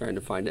was trying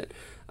to find it.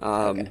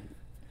 Okay.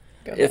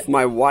 Go If ahead.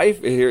 my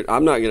wife here,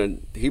 I'm not gonna.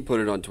 He put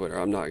it on Twitter.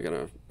 I'm not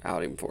gonna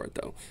out him for it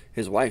though.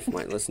 His wife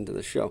might listen to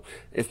the show.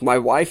 If my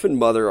wife and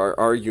mother are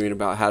arguing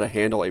about how to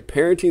handle a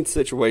parenting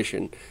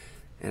situation,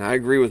 and I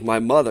agree with my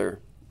mother,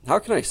 how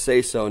can I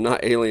say so and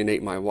not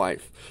alienate my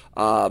wife?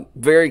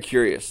 Very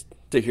curious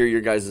to hear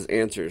your guys'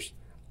 answers.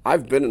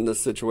 I've been in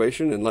this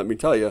situation, and let me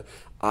tell you,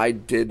 I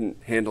didn't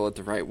handle it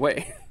the right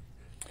way.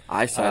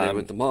 I sided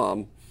with the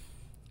mom.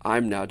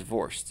 I'm now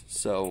divorced,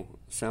 so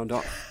sound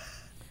off.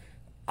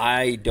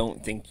 I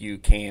don't think you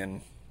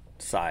can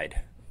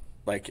side.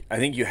 Like, I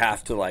think you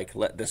have to, like,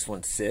 let this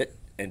one sit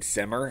and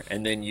simmer,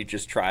 and then you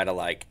just try to,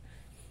 like,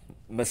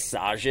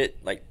 massage it,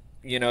 like,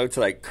 you know, to,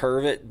 like,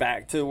 curve it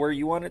back to where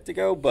you want it to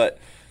go. But,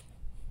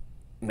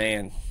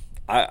 man,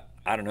 I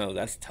don't know.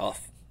 That's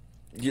tough.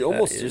 You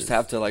almost just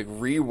have to, like,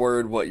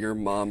 reword what your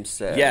mom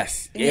said.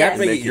 Yes. You Yes. have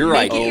to make it your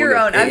Make idea. it your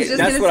own. I was just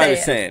That's gonna what I say was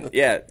it. saying.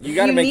 Yeah. You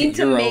got to You make need it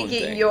to your make own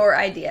it thing. your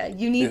idea.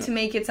 You need to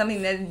make it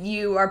something that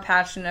you are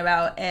passionate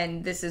about,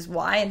 and this is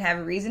why, and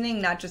have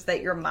reasoning, not just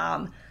that your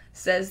mom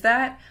says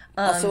that.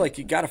 Also, like,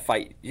 you got to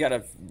fight. You got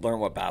to learn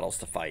what battles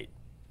to fight.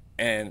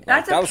 And like,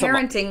 That's that a was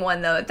something- parenting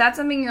one, though. If that's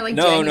something you're like,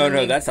 No.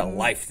 genuinely- That's a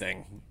life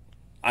thing,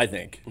 I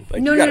think.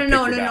 Like, No, you no, gotta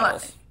no, pick no, your no,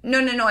 battles.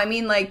 no. I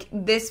mean, like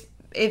this.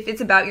 If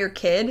it's about your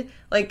kid,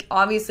 like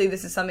obviously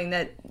this is something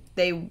that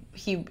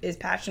he is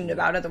passionate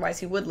about. Otherwise,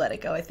 he would let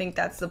it go. I think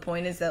that's the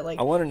point. Is that like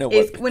I wanna know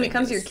if, what the when it thing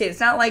comes to your is. kid, it's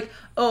not like,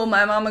 oh,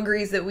 my mom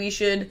agrees that we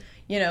should,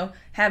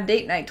 have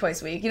date night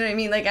twice a week. You know what I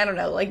mean? Like, I don't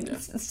know, like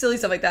silly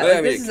stuff like that. Well, Like,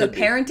 I mean, this it is a could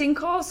be. parenting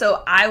call,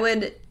 so I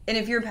would. And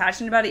if you're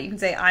passionate about it, you can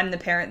say, I'm the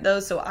parent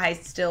though, so I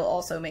still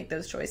also make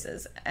those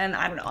choices. And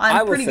I don't know. I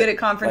I'm would pretty say, good at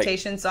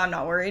confrontation, so I'm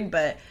not worried.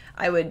 But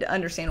I would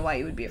understand why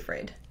you would be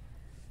afraid.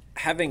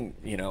 Having,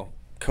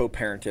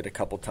 co-parented a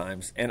couple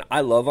times, and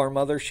I love our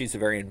mother. She's a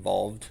very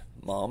involved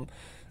mom.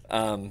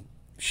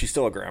 She's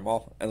still a grandma,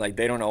 and like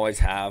they don't always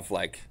have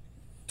like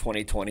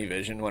 20/20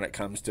 vision when it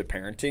comes to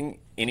parenting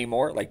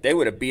anymore. Like they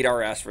would have beat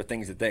our ass for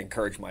things that they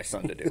encouraged my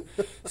son to do.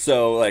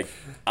 So like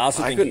I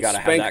also I think you couldn't got to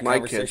have spank that my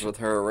kids conversation. with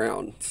her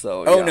around,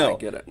 so Oh, yeah, no. I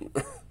get it.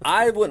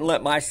 I wouldn't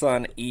let my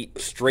son eat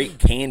straight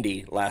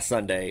candy last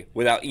Sunday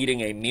without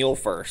eating a meal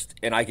first,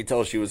 and I could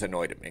tell she was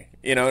annoyed at me.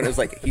 And it was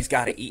like he's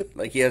got to eat,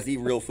 like he has to eat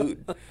real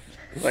food.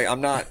 Like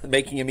I'm not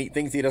making him eat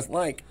things he doesn't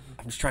like.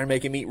 I'm just trying to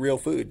make him eat real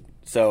food.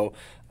 So,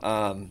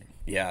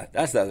 yeah,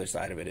 that's the other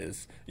side of it.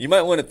 Is you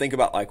might want to think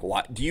about like,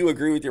 why do you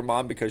agree with your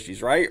mom because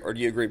she's right, or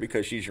do you agree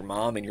because she's your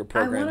mom and you're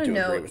programmed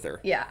to agree with her?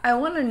 Yeah, I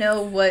want to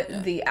know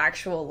what the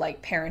actual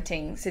like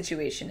parenting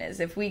situation is.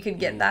 If we could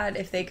get that,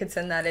 if they could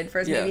send that in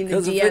first, Yeah, maybe in the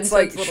because if DM, it's so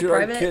like, it's a little should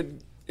our private.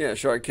 kid,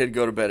 should our kid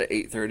go to bed at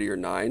 8:30 or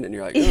 9? And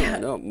you're like, Yeah.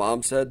 no,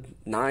 mom said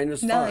 9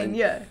 is 9, fine.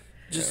 yeah.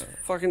 Just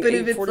fucking But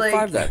if it's 8:45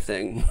 like- that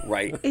thing.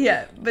 Right.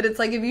 Yeah, but it's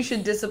like if you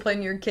should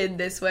discipline your kid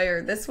this way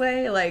or this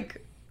way,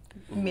 like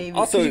maybe.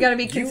 Also, 'Cause you got to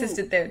be you-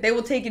 consistent there. They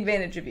will take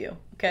advantage of you.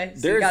 Okay, so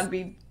you There's- got to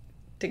be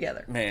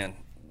together. Man,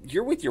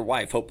 you're with your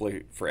wife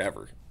hopefully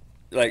forever.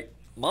 Like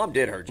mom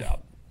did her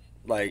job.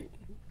 Like,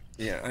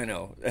 yeah, I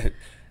know.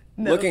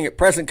 No. Looking at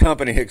present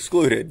company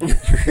excluded,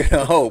 you're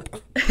gonna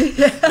hope.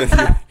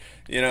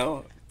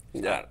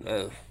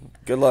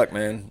 Good luck,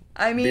 man.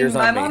 I mean, Beer's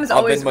my on me. mom's I'll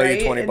always Venmo you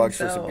right, 20 and bucks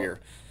for so- some beer.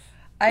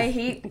 I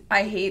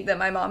hate that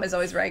my mom is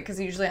always right because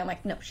usually I'm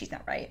like, no, she's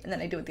not right, and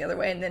then I do it the other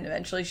way, and then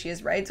eventually she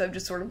is right. So I've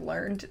just sort of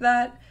learned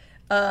that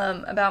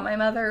about my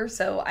mother.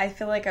 So I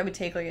feel like I would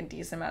take like a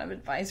decent amount of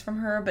advice from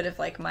her. But if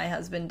like my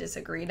husband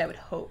disagreed, I would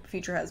hope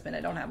future husband.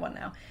 I don't have one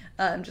now.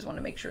 Just want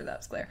to make sure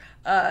that's clear.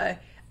 I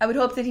would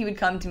hope that he would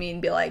come to me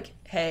and be like,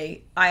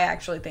 hey, I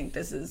actually think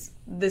this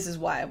is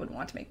why I would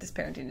want to make this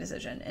parenting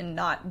decision, and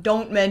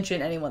don't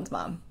mention anyone's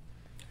mom.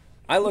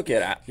 I look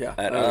at Yeah,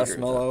 I at would us,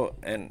 agree with Mello,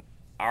 and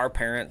our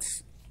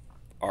parents.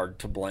 are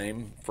to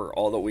blame for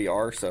all that we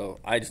are. So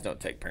I just don't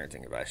take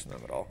parenting advice from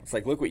them at all. It's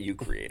like, look what you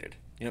created.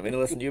 You want me to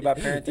listen to you about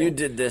parenting? You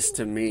did this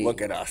to me.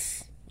 Look at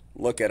us.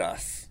 Look at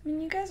us. I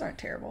mean, you guys aren't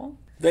terrible.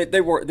 They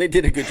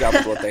did a good job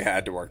with what they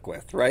had to work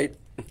with, right?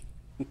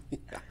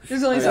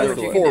 There's only so much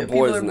you can four do. People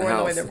boys are in the born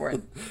the way house. they're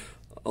born.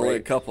 Only a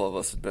Right. couple of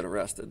us have been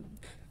arrested.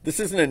 This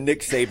isn't a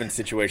Nick Saban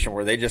situation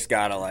where they just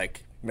gotta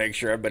like make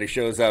sure everybody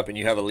shows up and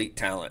you have elite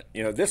talent.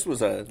 You know, this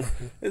is a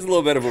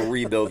little bit of a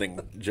rebuilding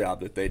job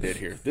that they did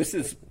here. This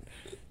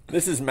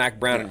is Mac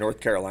Brown in North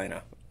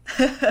Carolina.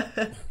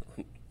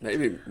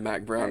 Maybe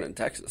Mac Brown in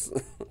Texas.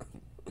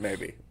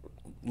 Maybe.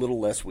 A little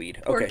less weed.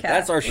 Poor Okay, Kat.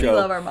 that's our show. We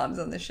love our moms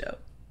on this show.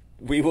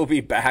 We will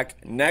be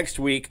back next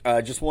week.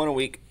 Just one a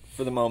week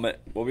for the moment.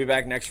 We'll be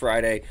back next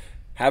Friday.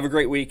 Have a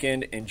great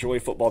weekend. Enjoy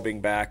football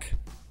being back.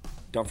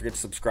 Don't forget to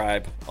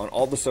subscribe on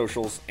all the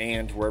socials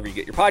and wherever you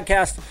get your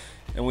podcast.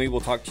 And we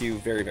will talk to you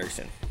very, very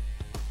soon.